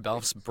Katrina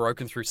Balfe's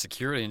broken through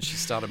security and she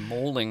started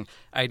mauling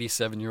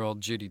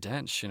 87-year-old Judi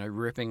Dench.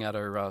 Ripping at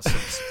her sort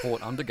of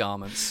support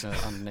undergarments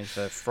underneath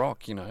her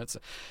frock. It's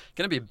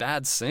going to be a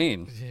bad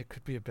scene. Yeah, it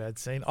could be a bad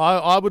scene.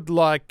 I would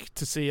like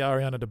to see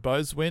Ariana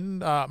DeBose win,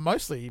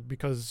 mostly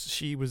because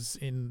she was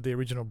in the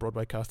original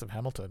Broadway cast of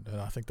Hamilton,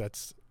 and I think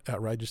that's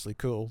outrageously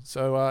cool.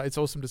 So it's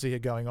awesome to see her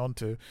going on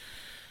to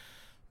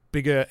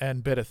bigger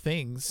and better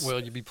things. Well,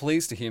 you'd be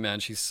pleased to hear,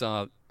 man. She's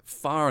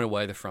far and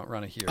away the front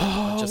runner here.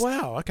 Oh,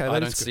 wow. Okay, I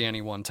don't see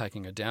anyone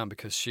taking her down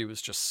because she was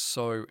just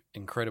so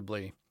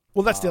incredibly.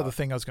 Well, that's the other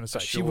thing I was going to say.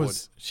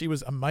 She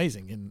was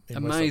amazing in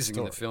amazing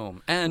in the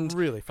film, and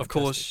really fantastic. Of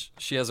course,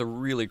 she has a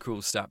really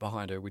cool stat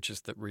behind her, which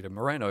is that Rita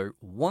Moreno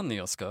won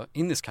the Oscar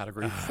in this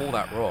category for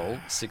that role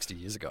 60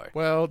 years ago.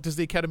 Well, does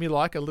the Academy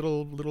like a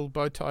little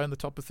bow tie on the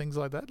top of things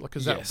like that?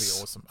 Because that would be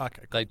awesome.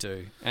 Okay, cool. They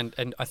do,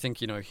 and I think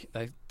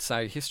they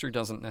say history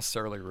doesn't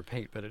necessarily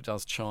repeat, but it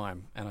does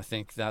chime, and I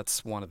think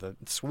that's one of the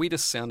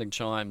sweetest sounding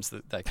chimes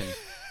that they can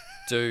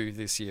do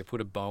this year. Put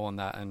a bow on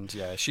that, and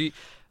she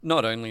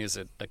not only is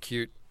it a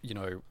cute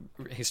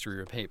history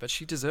repeat, but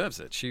she deserves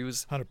it. She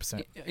was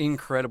 100%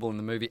 incredible in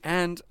the movie,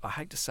 and I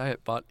hate to say it,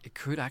 but it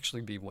could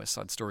actually be West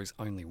Side Story's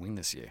only win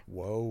this year.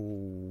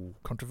 Whoa,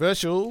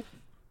 controversial,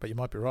 but you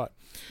might be right.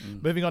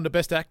 Moving on to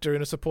Best Actor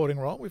in a Supporting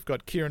Role, we've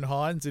got Kieran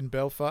Hines in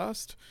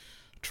Belfast,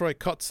 Troy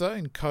Kotzer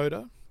in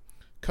Coda,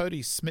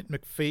 Cody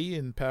Smith-McPhee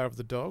in Power of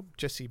the Dog,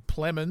 Jesse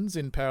Plemons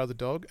in Power of the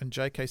Dog, and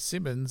J.K.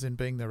 Simmons in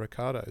Being the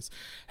Ricardos.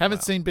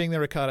 Haven't seen Being the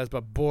Ricardos,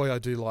 but boy, I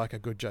do like a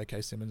good J.K.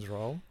 Simmons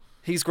role.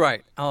 He's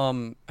great.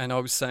 And I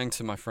was saying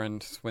to my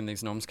friend when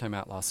these noms came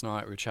out last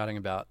night, we were chatting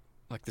about,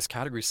 this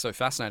category is so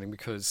fascinating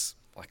because,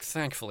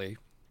 thankfully,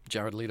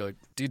 Jared Leto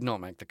did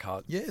not make the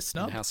cut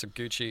in House of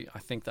Gucci. I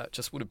think that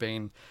just would have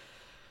been,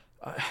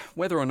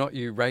 whether or not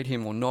you rate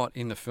him or not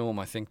in the film,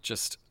 I think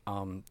just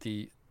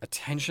the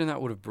attention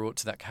that would have brought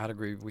to that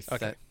category with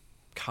that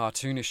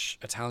cartoonish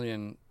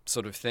Italian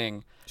sort of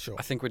thing,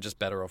 I think we're just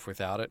better off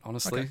without it,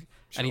 honestly. Okay,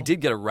 sure. And he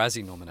did get a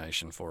Razzie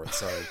nomination for it,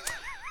 so...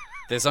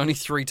 There's only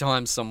 3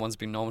 times someone's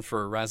been nominated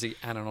for a Razzie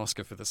and an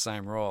Oscar for the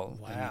same role.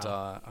 Wow. And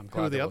I'm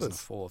glad there wasn't a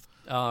fourth.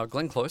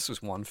 Glenn Close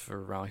was one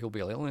for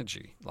Hillbilly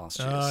Elegy last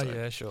year. Oh,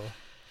 yeah, sure.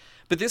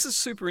 But this is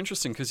super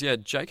interesting because,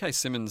 J.K.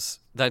 Simmons,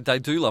 they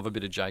do love a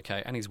bit of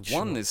J.K. and he's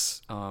won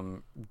this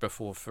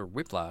before for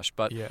Whiplash,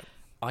 but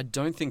I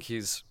don't think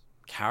his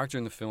character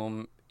in the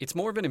film, it's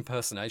more of an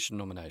impersonation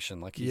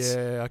nomination.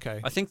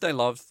 I think they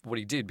love what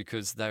he did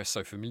because they're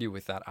so familiar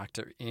with that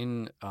actor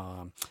in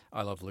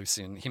I Love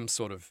Lucy, and him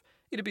sort of...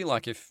 It'd be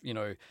like if,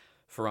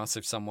 for us,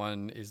 if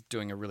someone is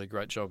doing a really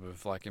great job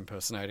of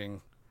impersonating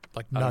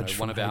Nudge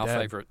one of our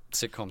favourite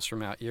sitcoms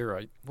from our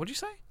era. What did you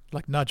say?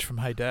 Like Nudge from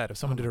Hey Dad. If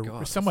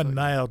someone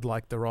nailed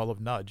the role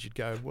of Nudge, you'd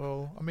go,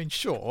 well, I mean,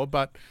 sure,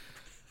 but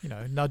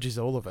Nudge is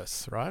all of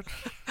us, right?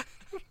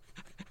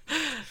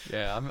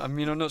 Yeah,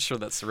 I'm not sure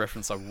that's the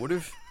reference I would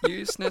have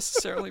used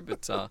necessarily,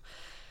 but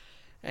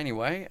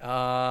anyway,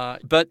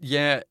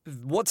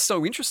 what's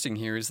so interesting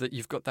here is that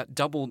you've got that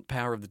double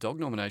Power of the Dog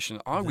nomination.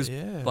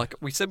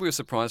 We said we were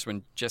surprised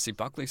when Jesse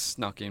Buckley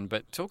snuck in,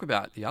 but talk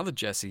about the other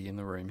Jesse in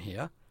the room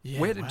here. Yeah,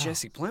 where did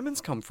Jesse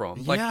Plemons come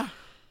from?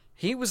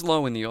 He was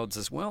low in the odds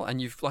as well, and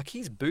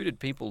he's booted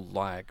people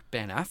like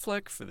Ben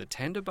Affleck for The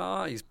Tender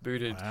Bar. He's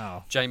booted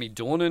Jamie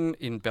Dornan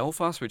in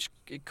Belfast, which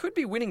it could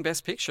be winning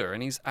Best Picture,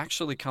 and he's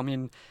actually come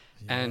in,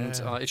 and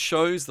it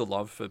shows the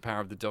love for Power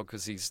of the Dog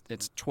because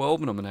it's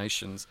 12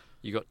 nominations.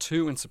 You got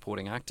 2 in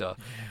supporting actor,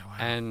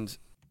 and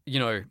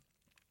you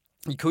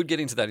could get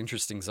into that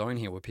interesting zone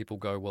here where people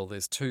go, well,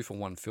 there's 2 for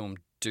one film.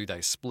 Do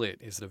they split?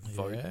 Is it a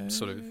vote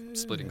sort of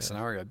splitting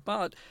scenario?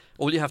 But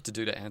all you have to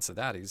do to answer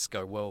that is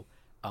go, well,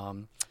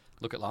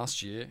 look at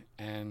last year,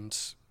 and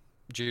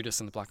Judas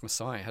and the Black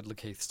Messiah had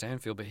Lakeith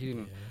Stanfield, but he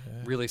didn't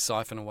really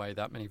siphon away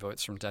that many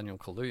votes from Daniel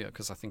Kaluuya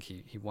because I think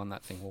he won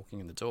that thing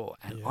walking in the door.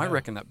 And I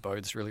reckon that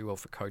bodes really well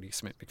for Cody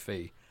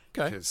Smith-McPhee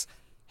because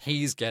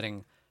he's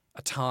getting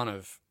a ton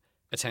of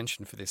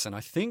attention for this. And I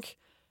think,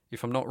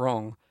 if I'm not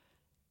wrong,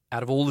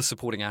 out of all the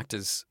supporting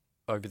actors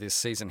over this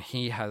season,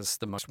 he has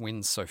the most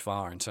wins so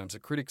far in terms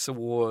of Critics'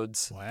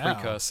 Awards,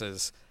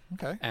 precursors.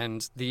 Okay.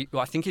 And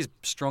I think his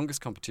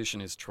strongest competition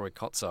is Troy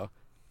Kotzer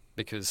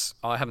because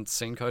I haven't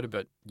seen Coda,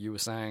 but you were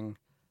saying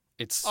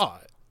it's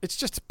it's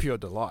just a pure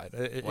delight.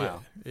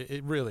 Wow.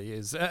 It really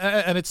is.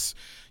 And it's,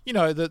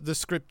 the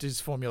script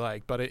is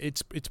formulaic, but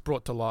it's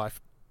brought to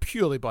life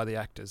purely by the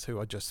actors who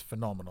are just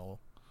phenomenal.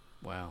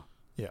 Wow.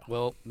 Yeah.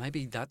 Well,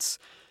 maybe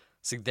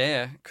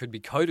there could be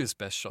Coda's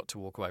best shot to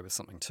walk away with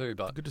something too.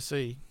 But good to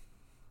see.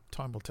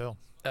 Time will tell.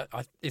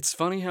 It's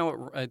funny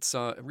how it's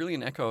really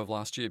an echo of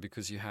last year,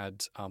 because you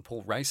had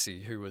Paul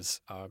Raci, who was,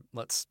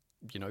 let's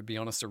be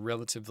honest, a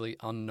relatively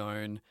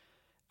unknown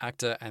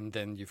actor, and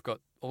then you've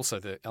got also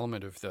the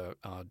element of the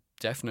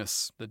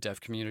deafness, the deaf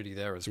community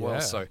there as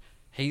well. So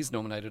he's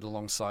nominated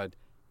alongside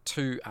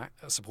two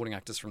supporting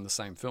actors from the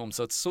same film.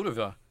 So it's sort of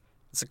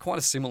quite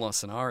a similar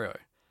scenario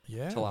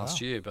to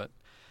last year. But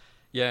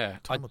yeah,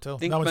 time will tell.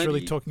 No one's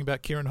really talking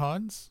about Kieran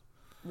Hines.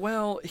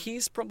 Well,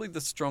 he's probably the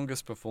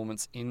strongest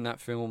performance in that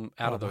film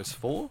out of those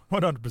four.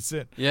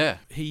 100%. Yeah,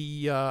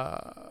 he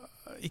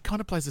kind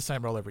of plays the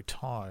same role every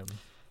time.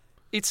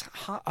 It's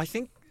hard. I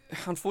think,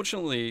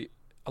 unfortunately,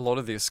 a lot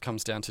of this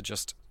comes down to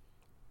just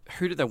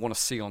who do they want to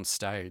see on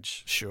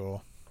stage?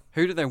 Sure.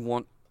 Who do they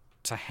want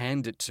to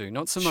hand it to?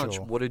 Not so much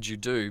what did you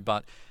do,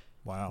 but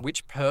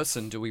which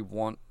person do we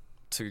want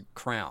to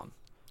crown?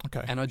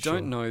 Okay. And I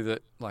don't know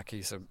that, like,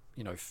 he's a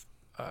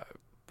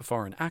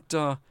foreign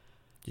actor.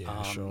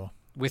 Yeah, sure.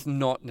 With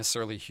not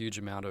necessarily a huge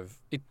amount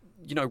of it.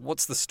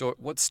 What's the story?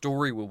 What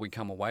story will we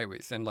come away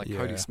with? And like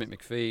Cody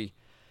Smith-McPhee,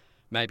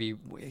 maybe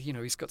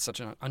he's got such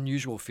an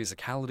unusual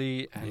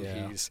physicality, and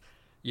he's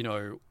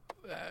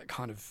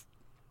kind of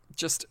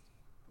just.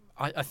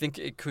 I think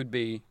it could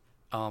be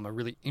a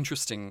really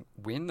interesting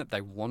win that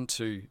they want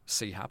to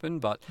see happen.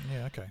 But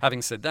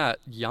having said that,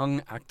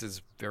 young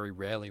actors very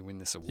rarely win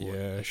this award.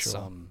 Yeah,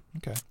 sure.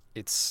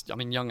 It's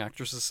young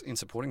actresses in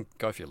supporting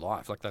go for your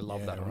life. Like, they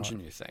love that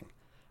ingenue thing.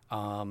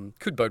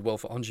 Could bode well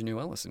for Ingenue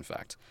Ellis, in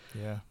fact.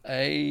 Yeah.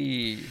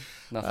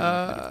 Nothing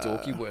but a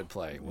dorky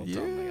wordplay. Well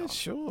done, Leon.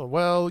 Sure.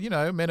 Well,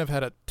 men have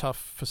had it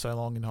tough for so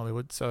long in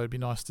Hollywood, so it'd be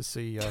nice to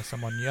see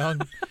someone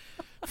young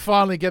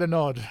finally get a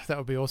nod. That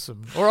would be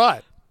awesome. All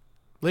right.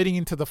 Leading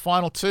into the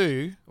final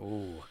two.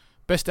 Ooh.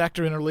 Best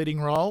actor in a leading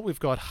role, we've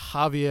got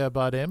Javier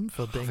Bardem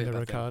for Being the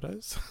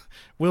Ricardos,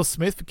 Will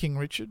Smith for King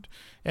Richard,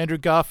 Andrew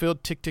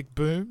Garfield, Tick, Tick,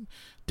 Boom,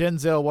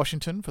 Denzel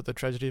Washington for The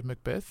Tragedy of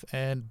Macbeth,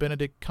 and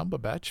Benedict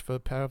Cumberbatch for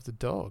Power of the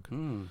Dog.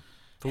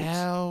 Thoughts?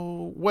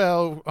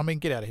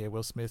 Get out of here,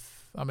 Will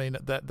Smith.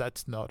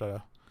 That's not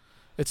a...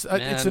 It's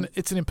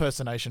an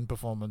impersonation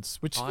performance,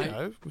 which,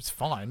 was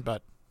fine,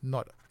 but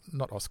not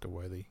Oscar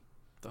worthy.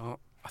 Oh,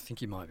 I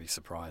think you might be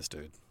surprised,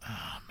 dude.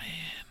 Oh,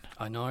 man.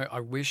 I know. I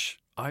wish...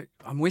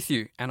 I'm with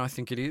you, and I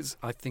think it is.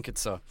 I think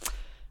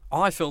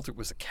I felt it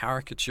was a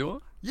caricature.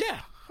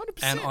 Yeah,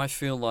 100%. And I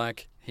feel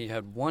like he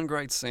had one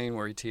great scene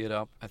where he teared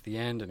up at the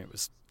end, and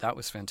that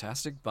was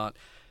fantastic. But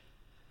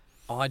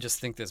I just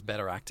think there's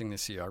better acting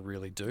this year. I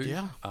really do.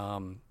 Yeah.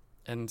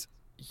 And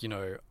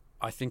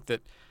I think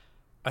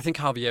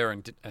Javier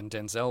and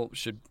Denzel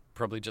should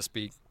probably just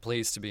be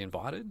pleased to be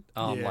invited.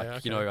 I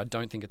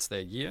don't think it's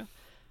their year,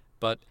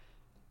 but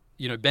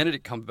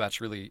Benedict Cumberbatch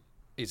really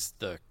is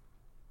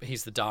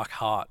he's the dark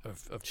heart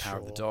of Power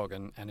of the Dog,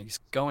 and he's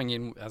going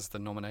in as the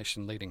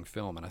nomination leading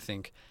film, and I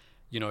think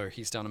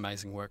he's done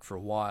amazing work for a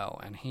while,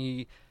 and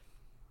he's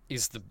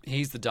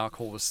the dark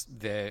horse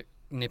there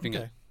nipping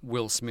at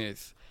Will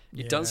Smith.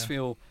 It does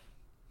feel,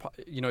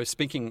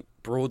 speaking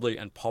broadly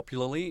and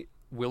popularly,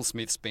 Will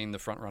Smith's been the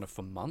front runner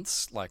for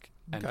months,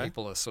 and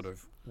people are sort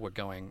of were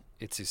going,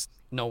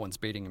 no one's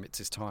beating him, it's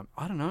his time.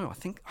 I don't know. I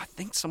think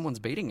someone's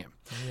beating him.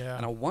 Yeah.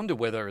 And I wonder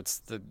whether it's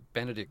the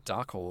Benedict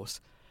dark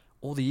horse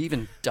or the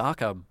even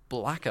darker,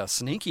 blacker,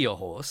 sneakier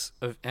horse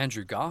of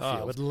Andrew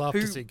Garfield. I would love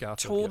to see Garfield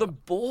tore the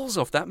balls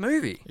off that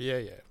movie.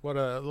 Yeah.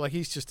 What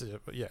he's just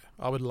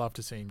I would love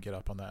to see him get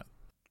up on that.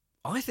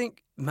 I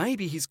think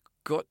maybe he's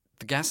got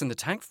the gas in the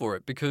tank for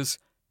it, because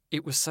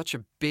it was such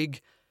a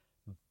big,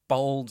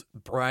 bold,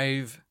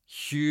 brave,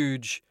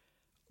 huge,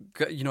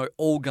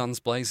 all guns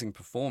blazing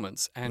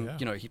performance. And,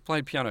 he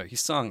played piano, he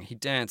sung, he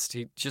danced,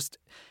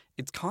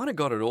 it's kind of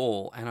got it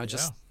all. And I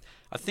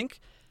think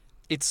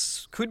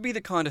could be the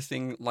kind of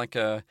thing like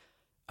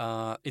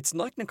it's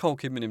like Nicole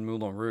Kidman in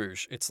Moulin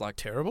Rouge. It's like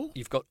terrible.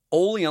 You've got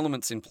all the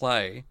elements in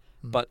play,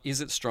 but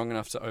is it strong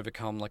enough to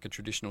overcome like a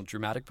traditional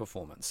dramatic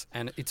performance?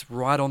 And it's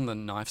right on the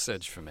knife's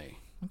edge for me.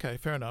 Okay,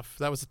 fair enough.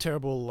 That was a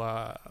terrible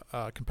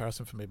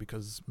comparison for me,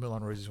 because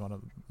Moulin Rouge is one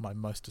of my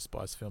most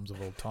despised films of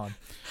all time.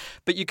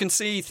 But you can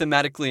see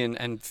thematically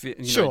and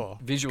visually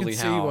you can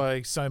see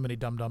why so many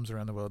dum-dums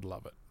around the world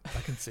love it.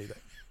 I can see that.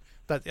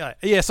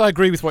 Yes, I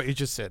agree with what you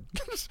just said.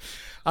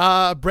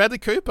 Bradley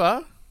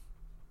Cooper,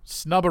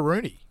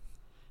 Snubberoonie.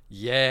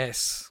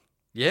 Yes.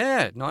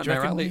 Yeah,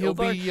 Nightmare Alley. He'll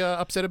be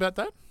upset about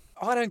that?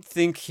 I don't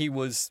think he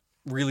was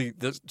really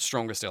the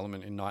strongest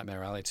element in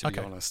Nightmare Alley, to be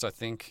honest. I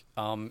think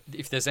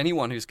if there's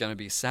anyone who's going to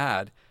be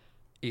sad,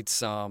 it's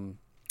from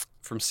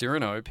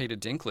Cyrano, Peter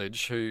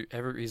Dinklage, who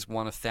he's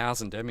won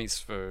 1,000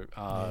 Emmys for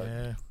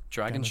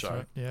Dragon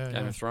Show,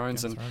 Game of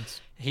Thrones.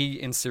 He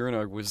in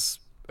Cyrano was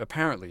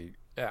apparently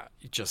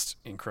just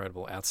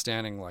incredible,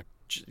 outstanding, like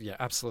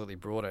absolutely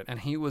brought it. And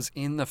he was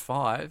in the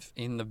 5,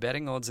 in the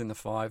betting odds in the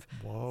 5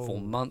 for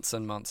months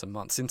and months and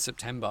months. Since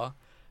September,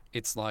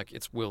 it's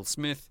Will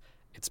Smith,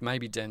 it's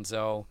maybe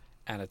Denzel,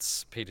 and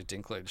it's Peter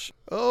Dinklage.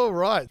 All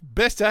right.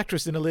 Best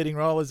actress in a leading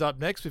role is up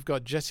next. We've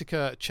got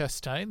Jessica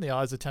Chastain, The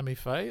Eyes of Tammy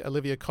Faye,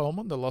 Olivia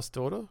Colman, The Lost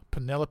Daughter,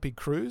 Penelope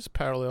Cruz,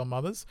 Parallel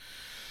Mothers,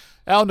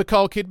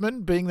 Nicole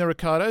Kidman, Being the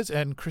Ricardos,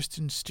 and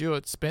Kristen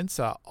Stewart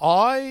Spencer.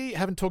 I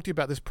haven't talked to you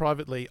about this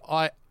privately.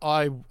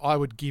 I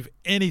would give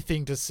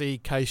anything to see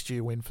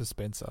K-Stew win for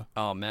Spencer.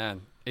 Oh,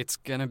 man. It's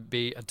going to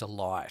be a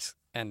delight.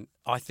 And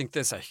I think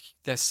there's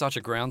such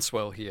a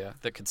groundswell here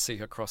that could see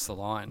her cross the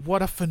line.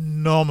 What a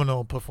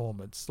phenomenal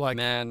performance.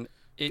 Man,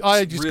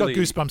 I just got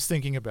goosebumps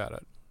thinking about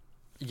it.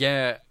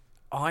 Yeah,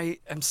 I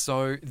am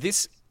so...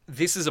 This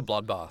is a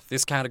bloodbath.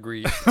 This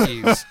category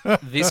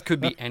this could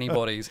be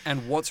anybody's.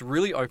 And what's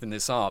really opened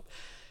this up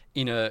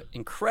in an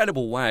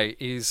incredible way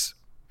is,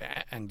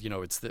 and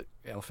it's the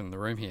elephant in the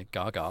room here,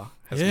 Gaga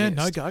has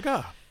missed.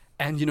 Gaga.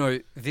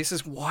 And, this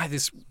is why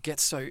this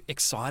gets so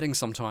exciting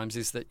sometimes,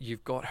 is that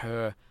you've got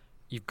her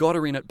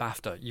in at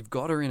BAFTA, you've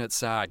got her in at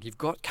SAG, you've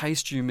got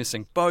K-Stew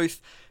missing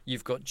both,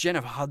 you've got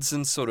Jennifer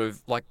Hudson sort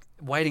of like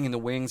waiting in the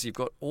wings, you've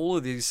got all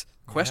of these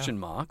question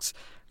marks.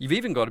 You've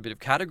even got a bit of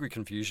category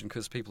confusion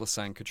because people are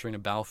saying Katrina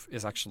Balfe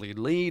is actually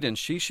lead and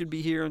she should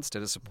be here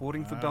instead of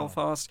supporting for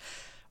Belfast.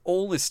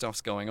 All this stuff's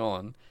going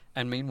on.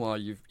 And meanwhile,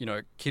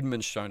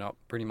 Kidman's shown up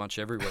pretty much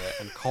everywhere,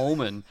 and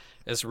Coleman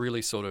has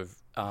really sort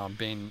of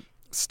been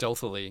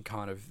stealthily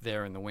kind of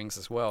there in the wings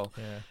as well.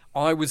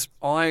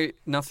 Yeah.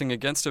 Nothing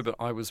against her, but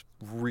I was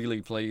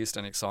really pleased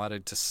and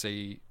excited to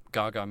see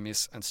Gaga,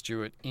 Miss and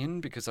Stewart in,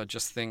 because I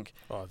just think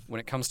when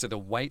it comes to the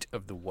weight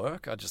of the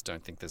work, I just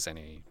don't think there's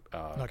any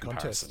comparison.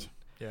 Contest.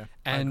 Yeah,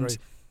 and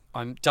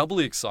I'm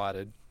doubly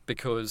excited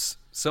because,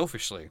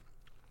 selfishly,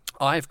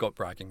 I've got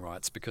bragging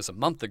rights because a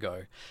month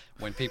ago,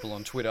 when people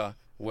on Twitter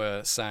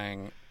were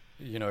saying,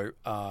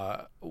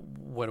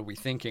 what are we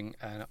thinking?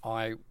 And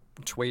I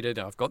tweeted,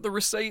 I've got the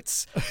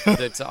receipts,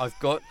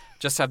 that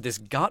just have this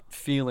gut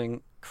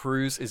feeling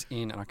Cruz is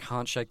in, and I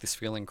can't shake this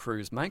feeling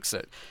Cruz makes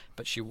it.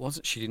 But she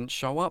didn't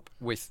show up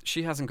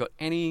she hasn't got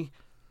any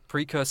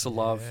precursor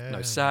love,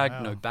 no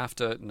SAG, no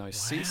BAFTA, no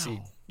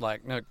CC,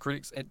 no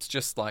critics. It's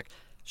just like,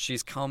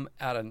 she's come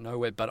out of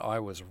nowhere, but I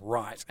was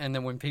right. And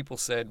then when people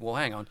said, well,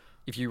 hang on,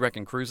 if you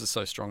reckon Cruz is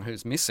so strong,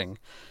 who's missing?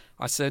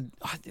 I said,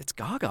 it's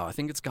Gaga. I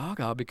think it's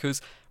Gaga,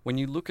 because when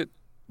you look at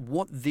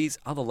what these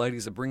other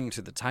ladies are bringing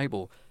to the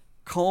table,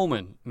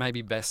 Coleman,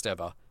 maybe best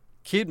ever.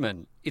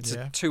 Kidman, it's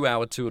a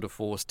 2-hour tour de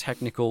force,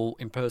 technical,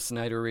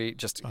 impersonatory,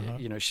 just,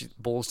 she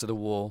balls to the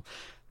wall.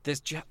 There's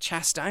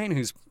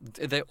Chastain,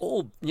 they're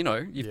all,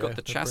 you've got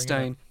the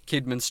Chastain,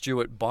 Kidman,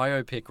 Stewart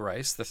biopic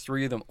race, the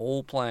three of them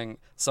all playing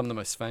some of the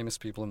most famous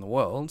people in the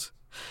world.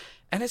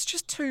 And it's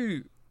just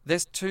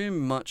there's too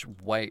much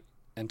weight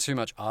and too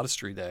much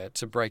artistry there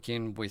to break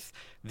in with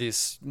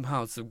this,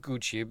 it's the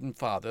Gucci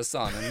father,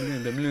 son,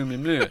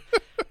 and blah.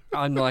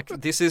 I'm like,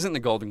 this isn't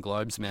the Golden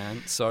Globes,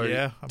 man.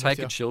 So take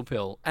a chill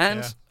pill.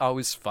 And I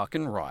was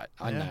fucking right.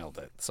 I nailed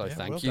it. So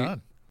thank you.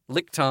 Done.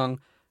 Lick tongue,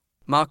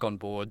 mark on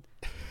board.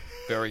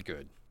 Very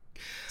good.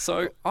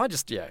 So I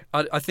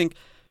think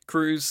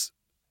Cruz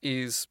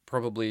is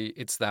probably,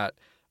 it's that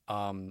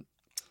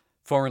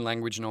foreign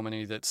language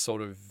nominee that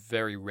sort of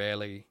very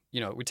rarely,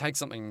 we take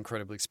something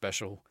incredibly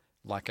special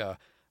like a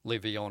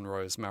Lévionne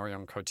Rose,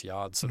 Marion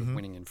Cotillard sort of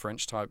winning in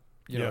French type,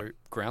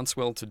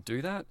 groundswell to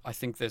do that. I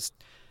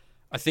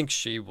think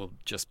she will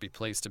just be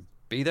pleased to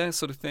be there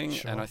sort of thing.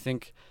 Sure. And I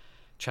think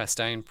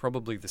Chastain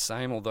probably the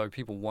same, although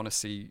people want to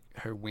see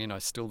her win. I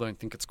still don't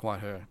think it's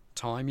quite her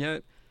time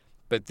yet.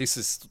 But this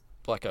is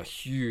like a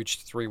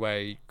huge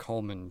three-way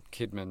Coleman,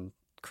 Kidman,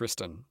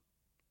 Kristen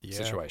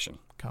situation.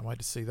 Can't wait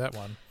to see that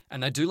one.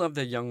 And they do love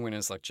their young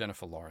winners like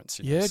Jennifer Lawrence.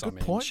 Good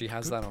point. She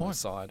has that on her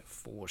side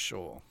for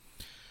sure.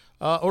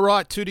 All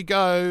right, 2 to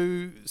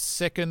go.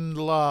 Second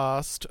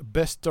last,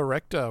 Best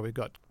Director. We've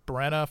got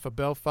Branagh for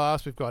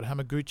Belfast. We've got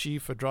Hamaguchi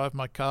for Drive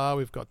My Car.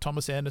 We've got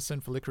Thomas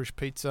Anderson for Licorice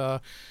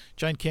Pizza.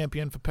 Jane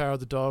Campion for Power of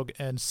the Dog.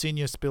 And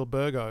Senior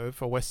Spielbergo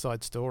for West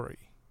Side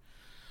Story.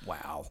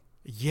 Wow.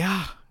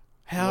 Yeah.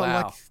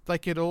 How they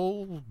could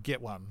all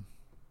get one.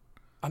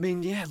 I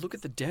mean, look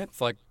at the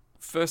depth. Like,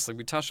 firstly,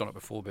 we touched on it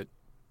before, but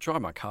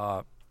Drive My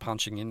Car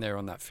punching in there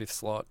on that 5th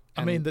slot.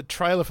 I mean, the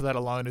trailer for that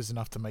alone is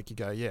enough to make you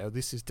go,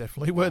 this is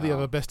definitely worthy of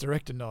a Best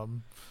Director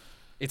nom.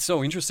 It's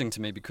so interesting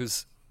to me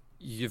because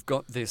you've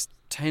got this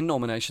 10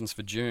 nominations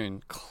for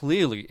June.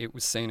 Clearly, it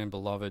was seen and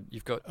beloved.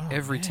 You've got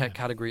every tech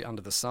category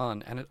under the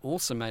sun, and it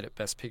also made it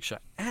Best Picture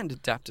and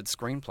adapted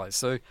screenplay.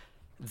 So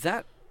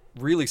that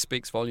really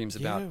speaks volumes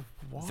about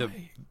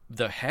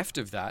the heft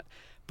of that.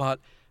 But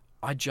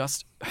I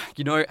just,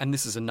 and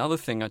this is another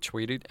thing I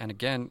tweeted, and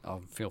again,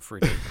 feel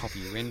free to copy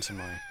you into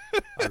my,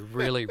 I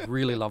really,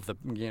 really love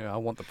I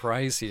want the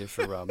praise here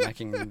for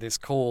making this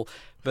call.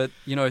 But,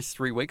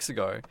 3 weeks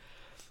ago,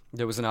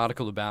 there was an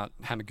article about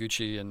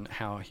Hamaguchi and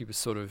how he was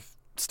sort of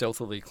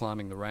stealthily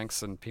climbing the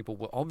ranks, and people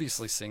were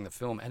obviously seeing the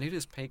film, and it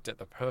has peaked at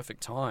the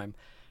perfect time.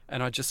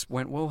 And I just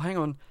went, well, hang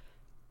on.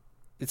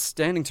 it's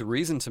standing to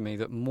reason to me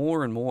that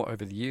more and more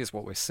over the years,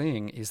 what we're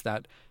seeing is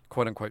that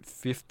quote unquote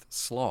fifth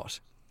slot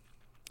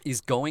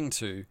is going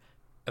to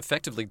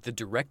effectively the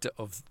director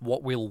of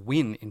what will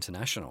win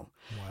international.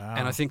 Wow.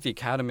 And I think the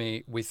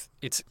Academy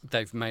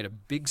they've made a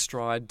big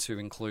stride to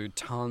include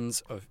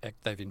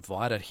they've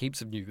invited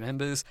heaps of new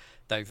members.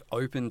 They've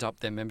opened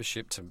up their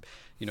membership to,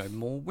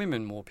 more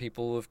women, more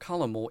people of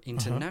color, more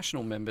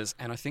international members.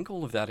 And I think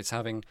all of that is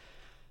having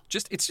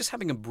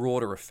having a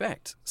broader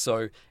effect.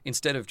 So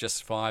instead of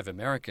just 5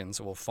 Americans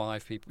or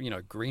 5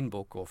 people, Green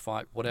Book or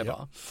 5,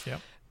 whatever.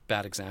 Yep.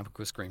 Bad example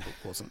because Green Book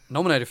wasn't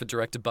nominated for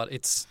director, but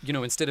it's,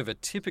 instead of a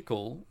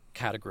typical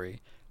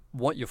category,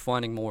 what you're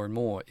finding more and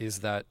more is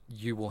that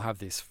you will have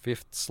this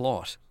fifth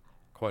slot,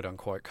 quote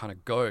unquote, kind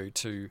of go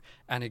to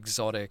an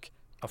exotic,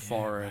 a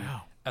foreign,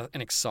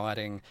 an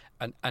exciting,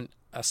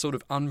 a sort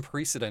of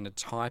unprecedented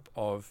type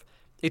of,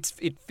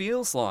 it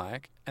feels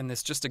like, and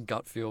there's just a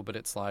gut feel, but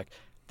it's like,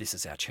 this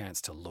is our chance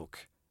to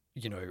look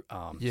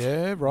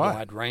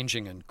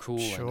wide-ranging and cool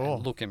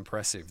and look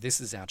impressive. This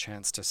is our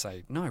chance to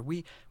say, no,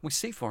 we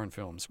see foreign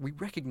films. We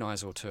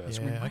recognise auteurs.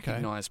 We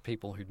recognise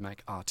people who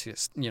make art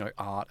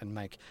and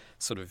make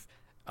sort of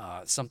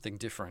something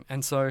different.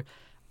 And so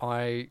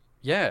I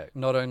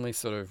not only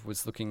sort of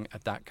was looking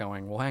at that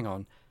going, well, hang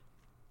on,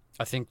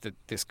 I think that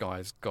this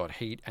guy's got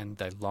heat and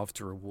they love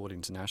to reward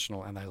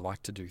international and they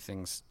like to do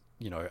things,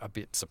 a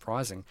bit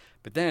surprising.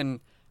 But then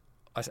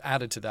I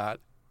added to that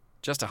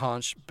just a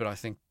hunch, but I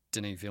think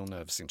Denis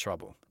Villeneuve's in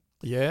trouble.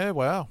 Yeah,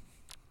 wow.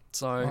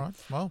 So, all right.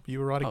 Well, you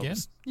were right again.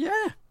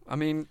 I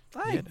mean,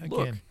 hey,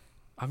 look, again.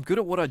 I'm good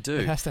at what I do.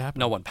 It has to happen.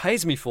 No one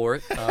pays me for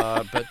it,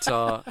 but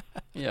I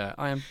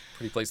am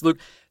pretty pleased. Look,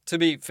 to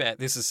be fair,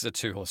 this is a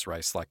 2-horse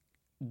race. Like,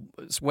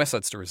 West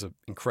Side Story is an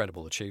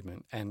incredible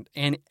achievement, and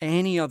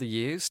any other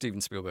year, Steven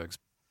Spielberg's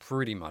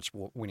pretty much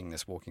winning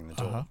this, walking the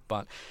door.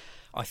 But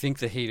I think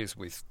the heat is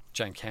with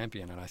Jane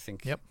Campion, and I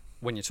think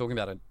when you're talking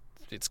about it,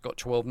 it's got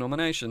 12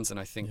 nominations, and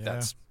I think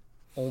that's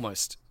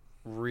almost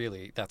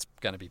really, that's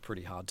going to be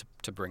pretty hard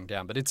to bring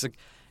down. But it's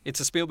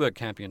a Spielberg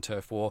Campion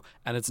turf war,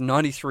 and it's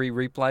 93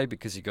 replay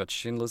because you got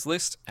Schindler's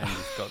List and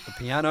you've got the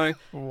piano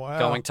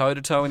going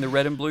toe-to-toe in the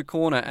red and blue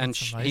corner, and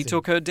he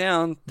took her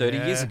down 30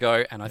 years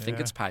ago, and I think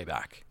it's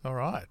payback. All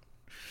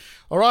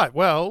right,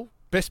 well,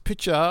 Best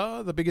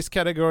Picture, the biggest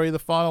category, the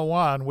final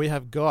one, we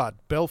have got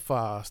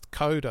Belfast,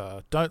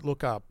 Coda, Don't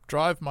Look Up,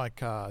 Drive My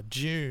Car,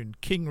 Dune,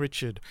 King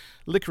Richard,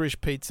 Licorice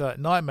Pizza,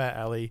 Nightmare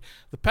Alley,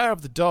 The Power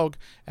of the Dog,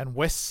 and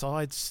West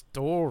Side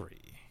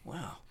Story.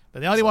 Wow. But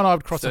the only one I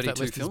would cross off that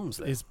list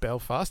is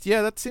Belfast.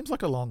 Yeah, that seems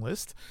like a long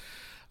list.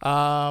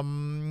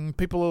 Some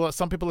people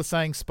are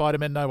saying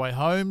Spider-Man No Way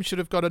Home should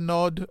have got a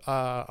nod.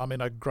 I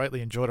mean, I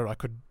greatly enjoyed it. I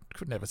could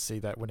never see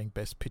that winning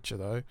Best Picture,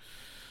 though.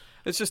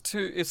 It's just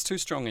too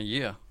strong a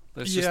year.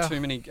 There's just too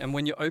many, and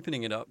when you're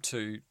opening it up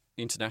to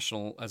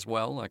international as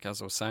well, like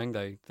as I was saying,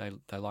 they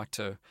like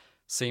to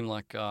seem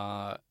like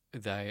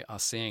they are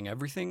seeing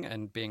everything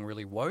and being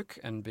really woke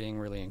and being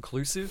really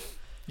inclusive.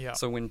 Yeah.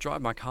 So when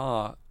Drive My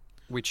Car,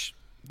 which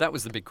that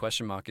was the big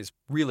question mark, is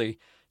really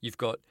you've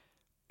got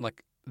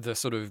like the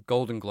sort of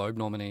Golden Globe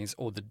nominees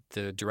or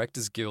the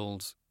Directors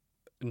Guild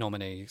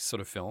nominee sort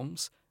of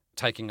films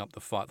taking up the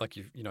fight, like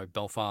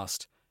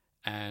Belfast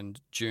and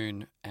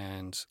Dune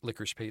and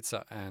Licorice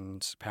Pizza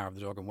and Power of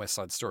the Dog and West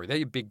Side Story. They're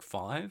your big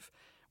 5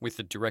 with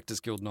the Directors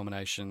Guild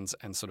nominations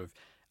and sort of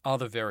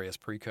other various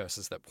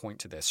precursors that point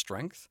to their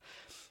strength.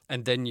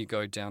 And then you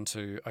go down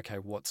to, okay,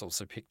 what's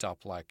also picked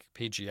up like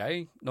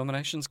PGA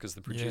nominations because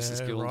the Producers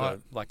Guild, are,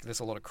 like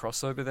there's a lot of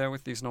crossover there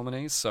with these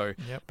nominees. So,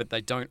 but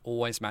they don't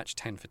always match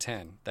 10 for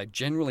 10. They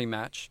generally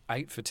match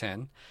 8 for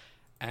 10.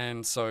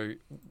 And so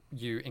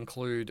you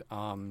include,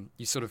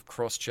 you sort of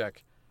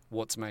cross-check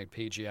what's made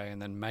PGA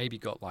and then maybe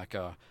got like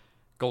a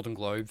Golden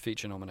Globe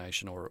feature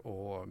nomination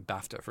or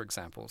BAFTA, for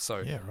example.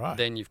 So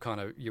then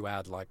you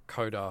add like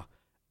Coda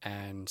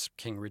and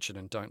King Richard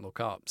and Don't Look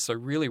Up. So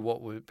really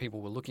what people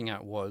were looking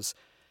at was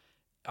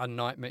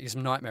is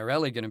Nightmare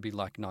Alley going to be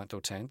like 9th or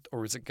 10th,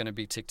 or is it going to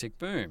be Tick, Tick,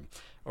 Boom?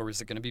 Or is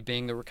it going to be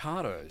Being the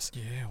Ricardos?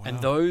 Yeah, wow.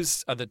 And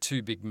those are the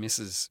 2 big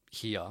misses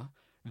here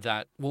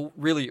that, well,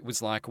 really it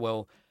was like,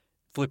 well,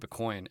 flip a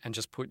coin and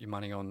just put your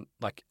money on,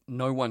 like,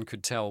 no one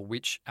could tell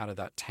which out of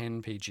that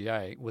 10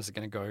 PGA was it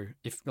going to go,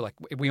 if, like,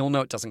 we all know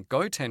it doesn't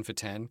go 10 for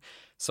 10,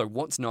 so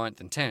what's 9th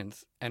and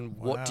 10th, and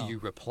what do you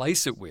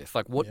replace it with?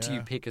 Like, what do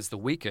you pick as the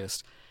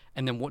weakest,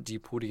 and then what do you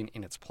put in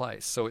its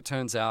place? So it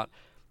turns out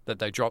that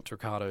they dropped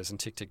Ricardos and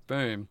Tick, Tick,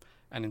 Boom,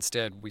 and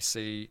instead we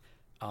see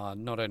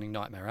not only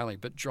Nightmare Alley,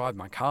 but Drive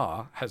My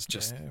Car has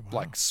just,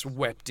 like,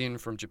 swept in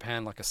from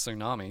Japan like a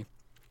tsunami.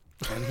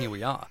 And here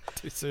we are.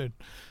 Too soon.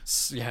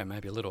 Yeah,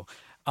 maybe a little.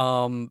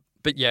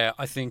 But yeah,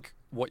 I think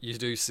what you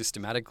do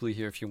systematically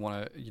here, if you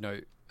want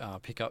to,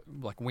 pick up,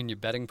 like win your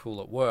betting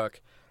pool at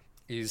work,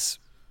 is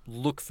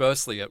look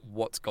firstly at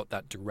what's got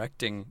that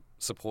directing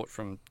support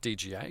from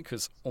DGA,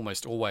 because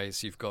almost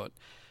always you've got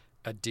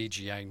a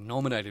DGA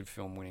nominated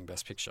film winning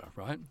Best Picture,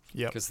 right?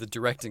 Yeah. Because the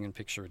directing and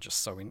picture are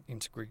just so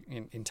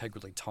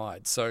integrally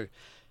tied. So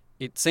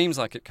it seems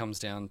like it comes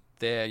down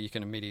there. You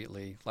can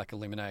immediately like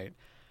eliminate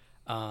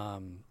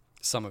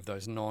some of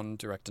those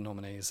non-director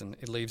nominees, and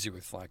it leaves you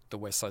with like the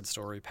West Side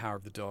Story, Power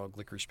of the Dog,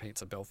 Licorice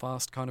Pizza,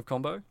 Belfast kind of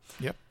combo.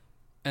 Yep.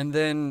 And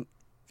then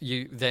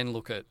you then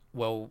look at,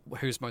 well,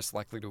 who's most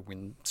likely to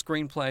win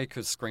screenplay,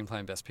 because screenplay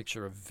and Best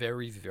Picture are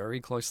very, very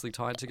closely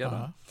tied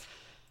together.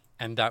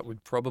 And that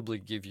would probably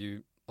give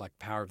you like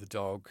Power of the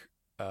Dog,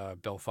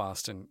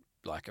 Belfast, and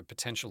like a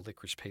potential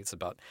Licorice Pizza,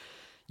 but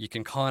you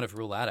can kind of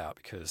rule that out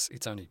because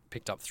it's only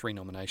picked up 3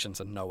 nominations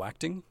and no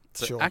acting.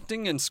 So Sure.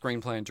 Acting and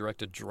screenplay and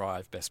director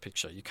drive Best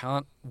Picture. You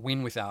can't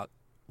win without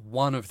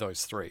one of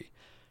those 3.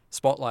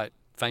 Spotlight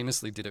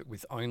famously did it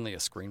with only a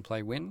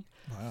screenplay win.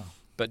 Wow.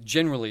 But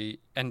generally,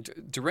 and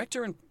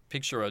director and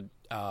picture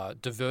are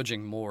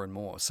diverging more and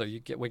more. So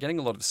we're getting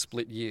a lot of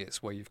split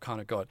years where you've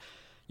kind of got,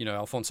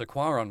 Alfonso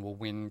Cuarón will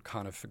win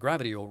kind of for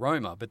Gravity or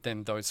Roma, but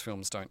then those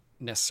films don't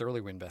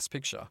necessarily win Best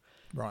Picture.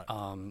 Right.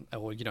 Or,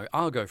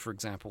 Argo, for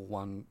example,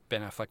 won.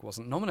 Ben Affleck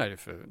wasn't nominated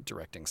for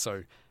directing.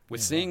 So we're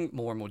seeing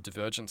more and more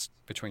divergence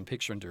between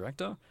picture and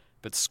director,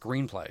 but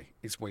screenplay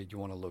is where you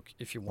want to look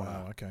if you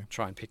want to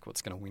try and pick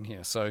what's going to win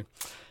here. So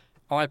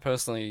I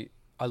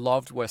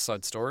loved West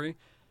Side Story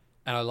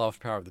and I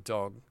loved Power of the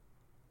Dog.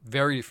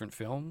 Very different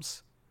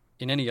films.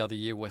 In any other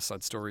year, West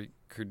Side Story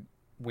could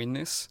win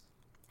this.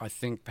 I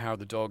think Power of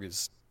the Dog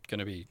is going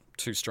to be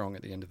too strong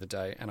at the end of the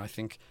day. And I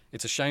think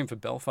it's a shame for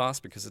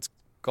Belfast because it's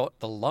got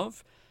the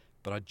love,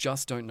 but I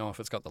just don't know if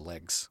it's got the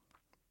legs.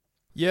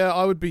 Yeah,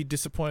 I would be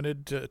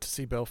disappointed to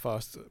see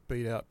Belfast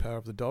beat out Power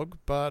of the Dog,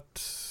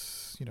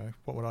 but,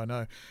 what would I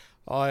know?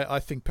 I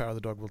think Power of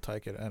the Dog will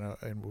take it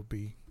and will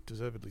be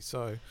deservedly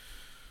so.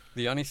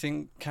 The only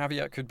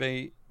caveat could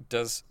be,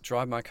 does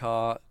Drive My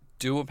Car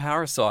do a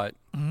Parasite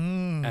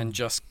and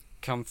just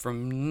come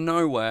from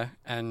nowhere,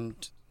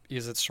 and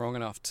is it strong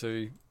enough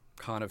to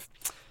kind of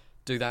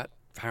do that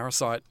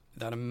Parasite,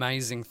 that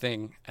amazing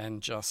thing,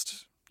 and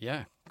just,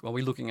 are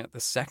we looking at the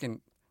second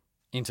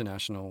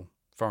international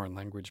foreign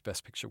language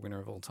Best Picture winner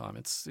of all time?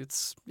 It's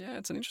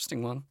an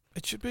interesting one.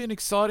 It should be an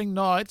exciting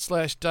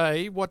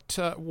night/day. What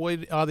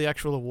are the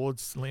actual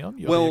awards, Leon?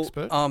 You're the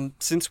expert.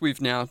 Since we've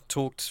now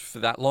talked for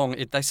that long,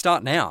 they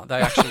start now.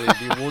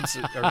 The awards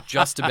are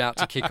just about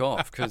to kick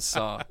off because,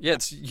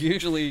 it's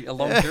usually a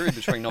long period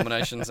between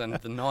nominations and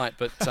the night,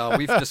 but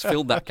we've just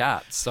filled that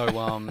gap. So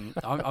I'm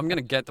going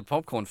to get the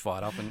popcorn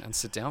fired up and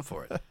sit down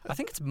for it. I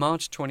think it's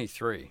March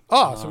 23.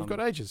 So we've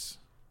got ages.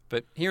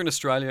 But here in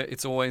Australia,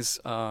 it's always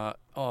on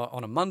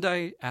a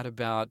Monday at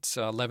about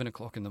 11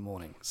 o'clock in the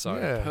morning. So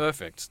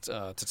perfect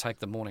to take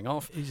the morning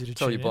off. Easy to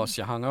tell your tune boss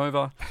you're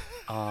hungover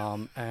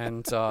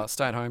and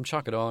stay at home,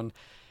 chuck it on,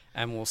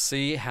 and we'll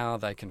see how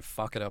they can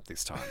fuck it up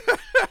this time.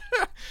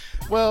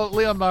 Well,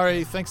 Leon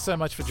Murray, thanks so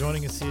much for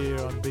joining us here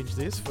on Binge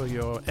This for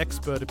your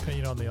expert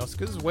opinion on the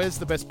Oscars. Where's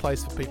the best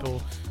place for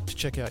people to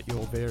check out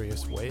your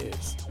various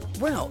wares?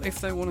 Well, if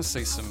they want to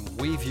see some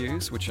Wee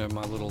Views, which are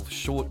my little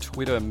short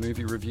Twitter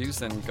movie reviews,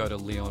 then go to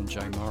Leon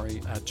J.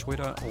 Murray at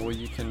Twitter, or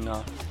you can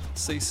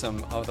see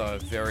some other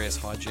various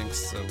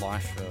hijinks, the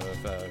life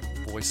of a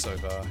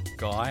voiceover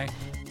guy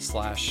 /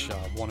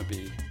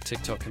 wannabe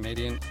TikTok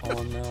comedian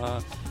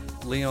on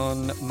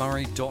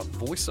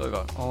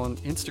leonmurray.voiceover on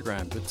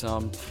Instagram. But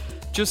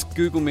just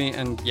Google me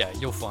and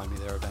you'll find me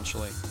there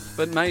eventually.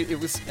 But mate, it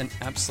was an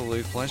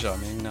absolute pleasure. I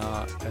mean,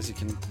 as you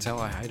can tell,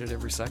 I hated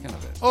every second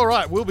of it. All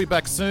right, we'll be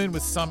back soon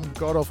with some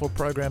god-awful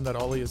program that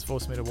Ollie has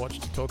forced me to watch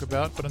to talk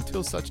about. But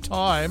until such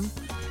time,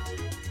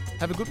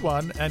 have a good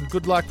one and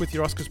good luck with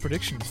your Oscars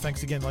predictions.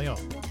 Thanks again, Leon.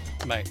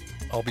 Mate,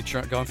 I'll be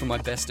going for my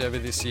best ever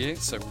this year,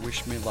 so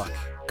wish me luck.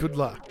 Good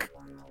luck.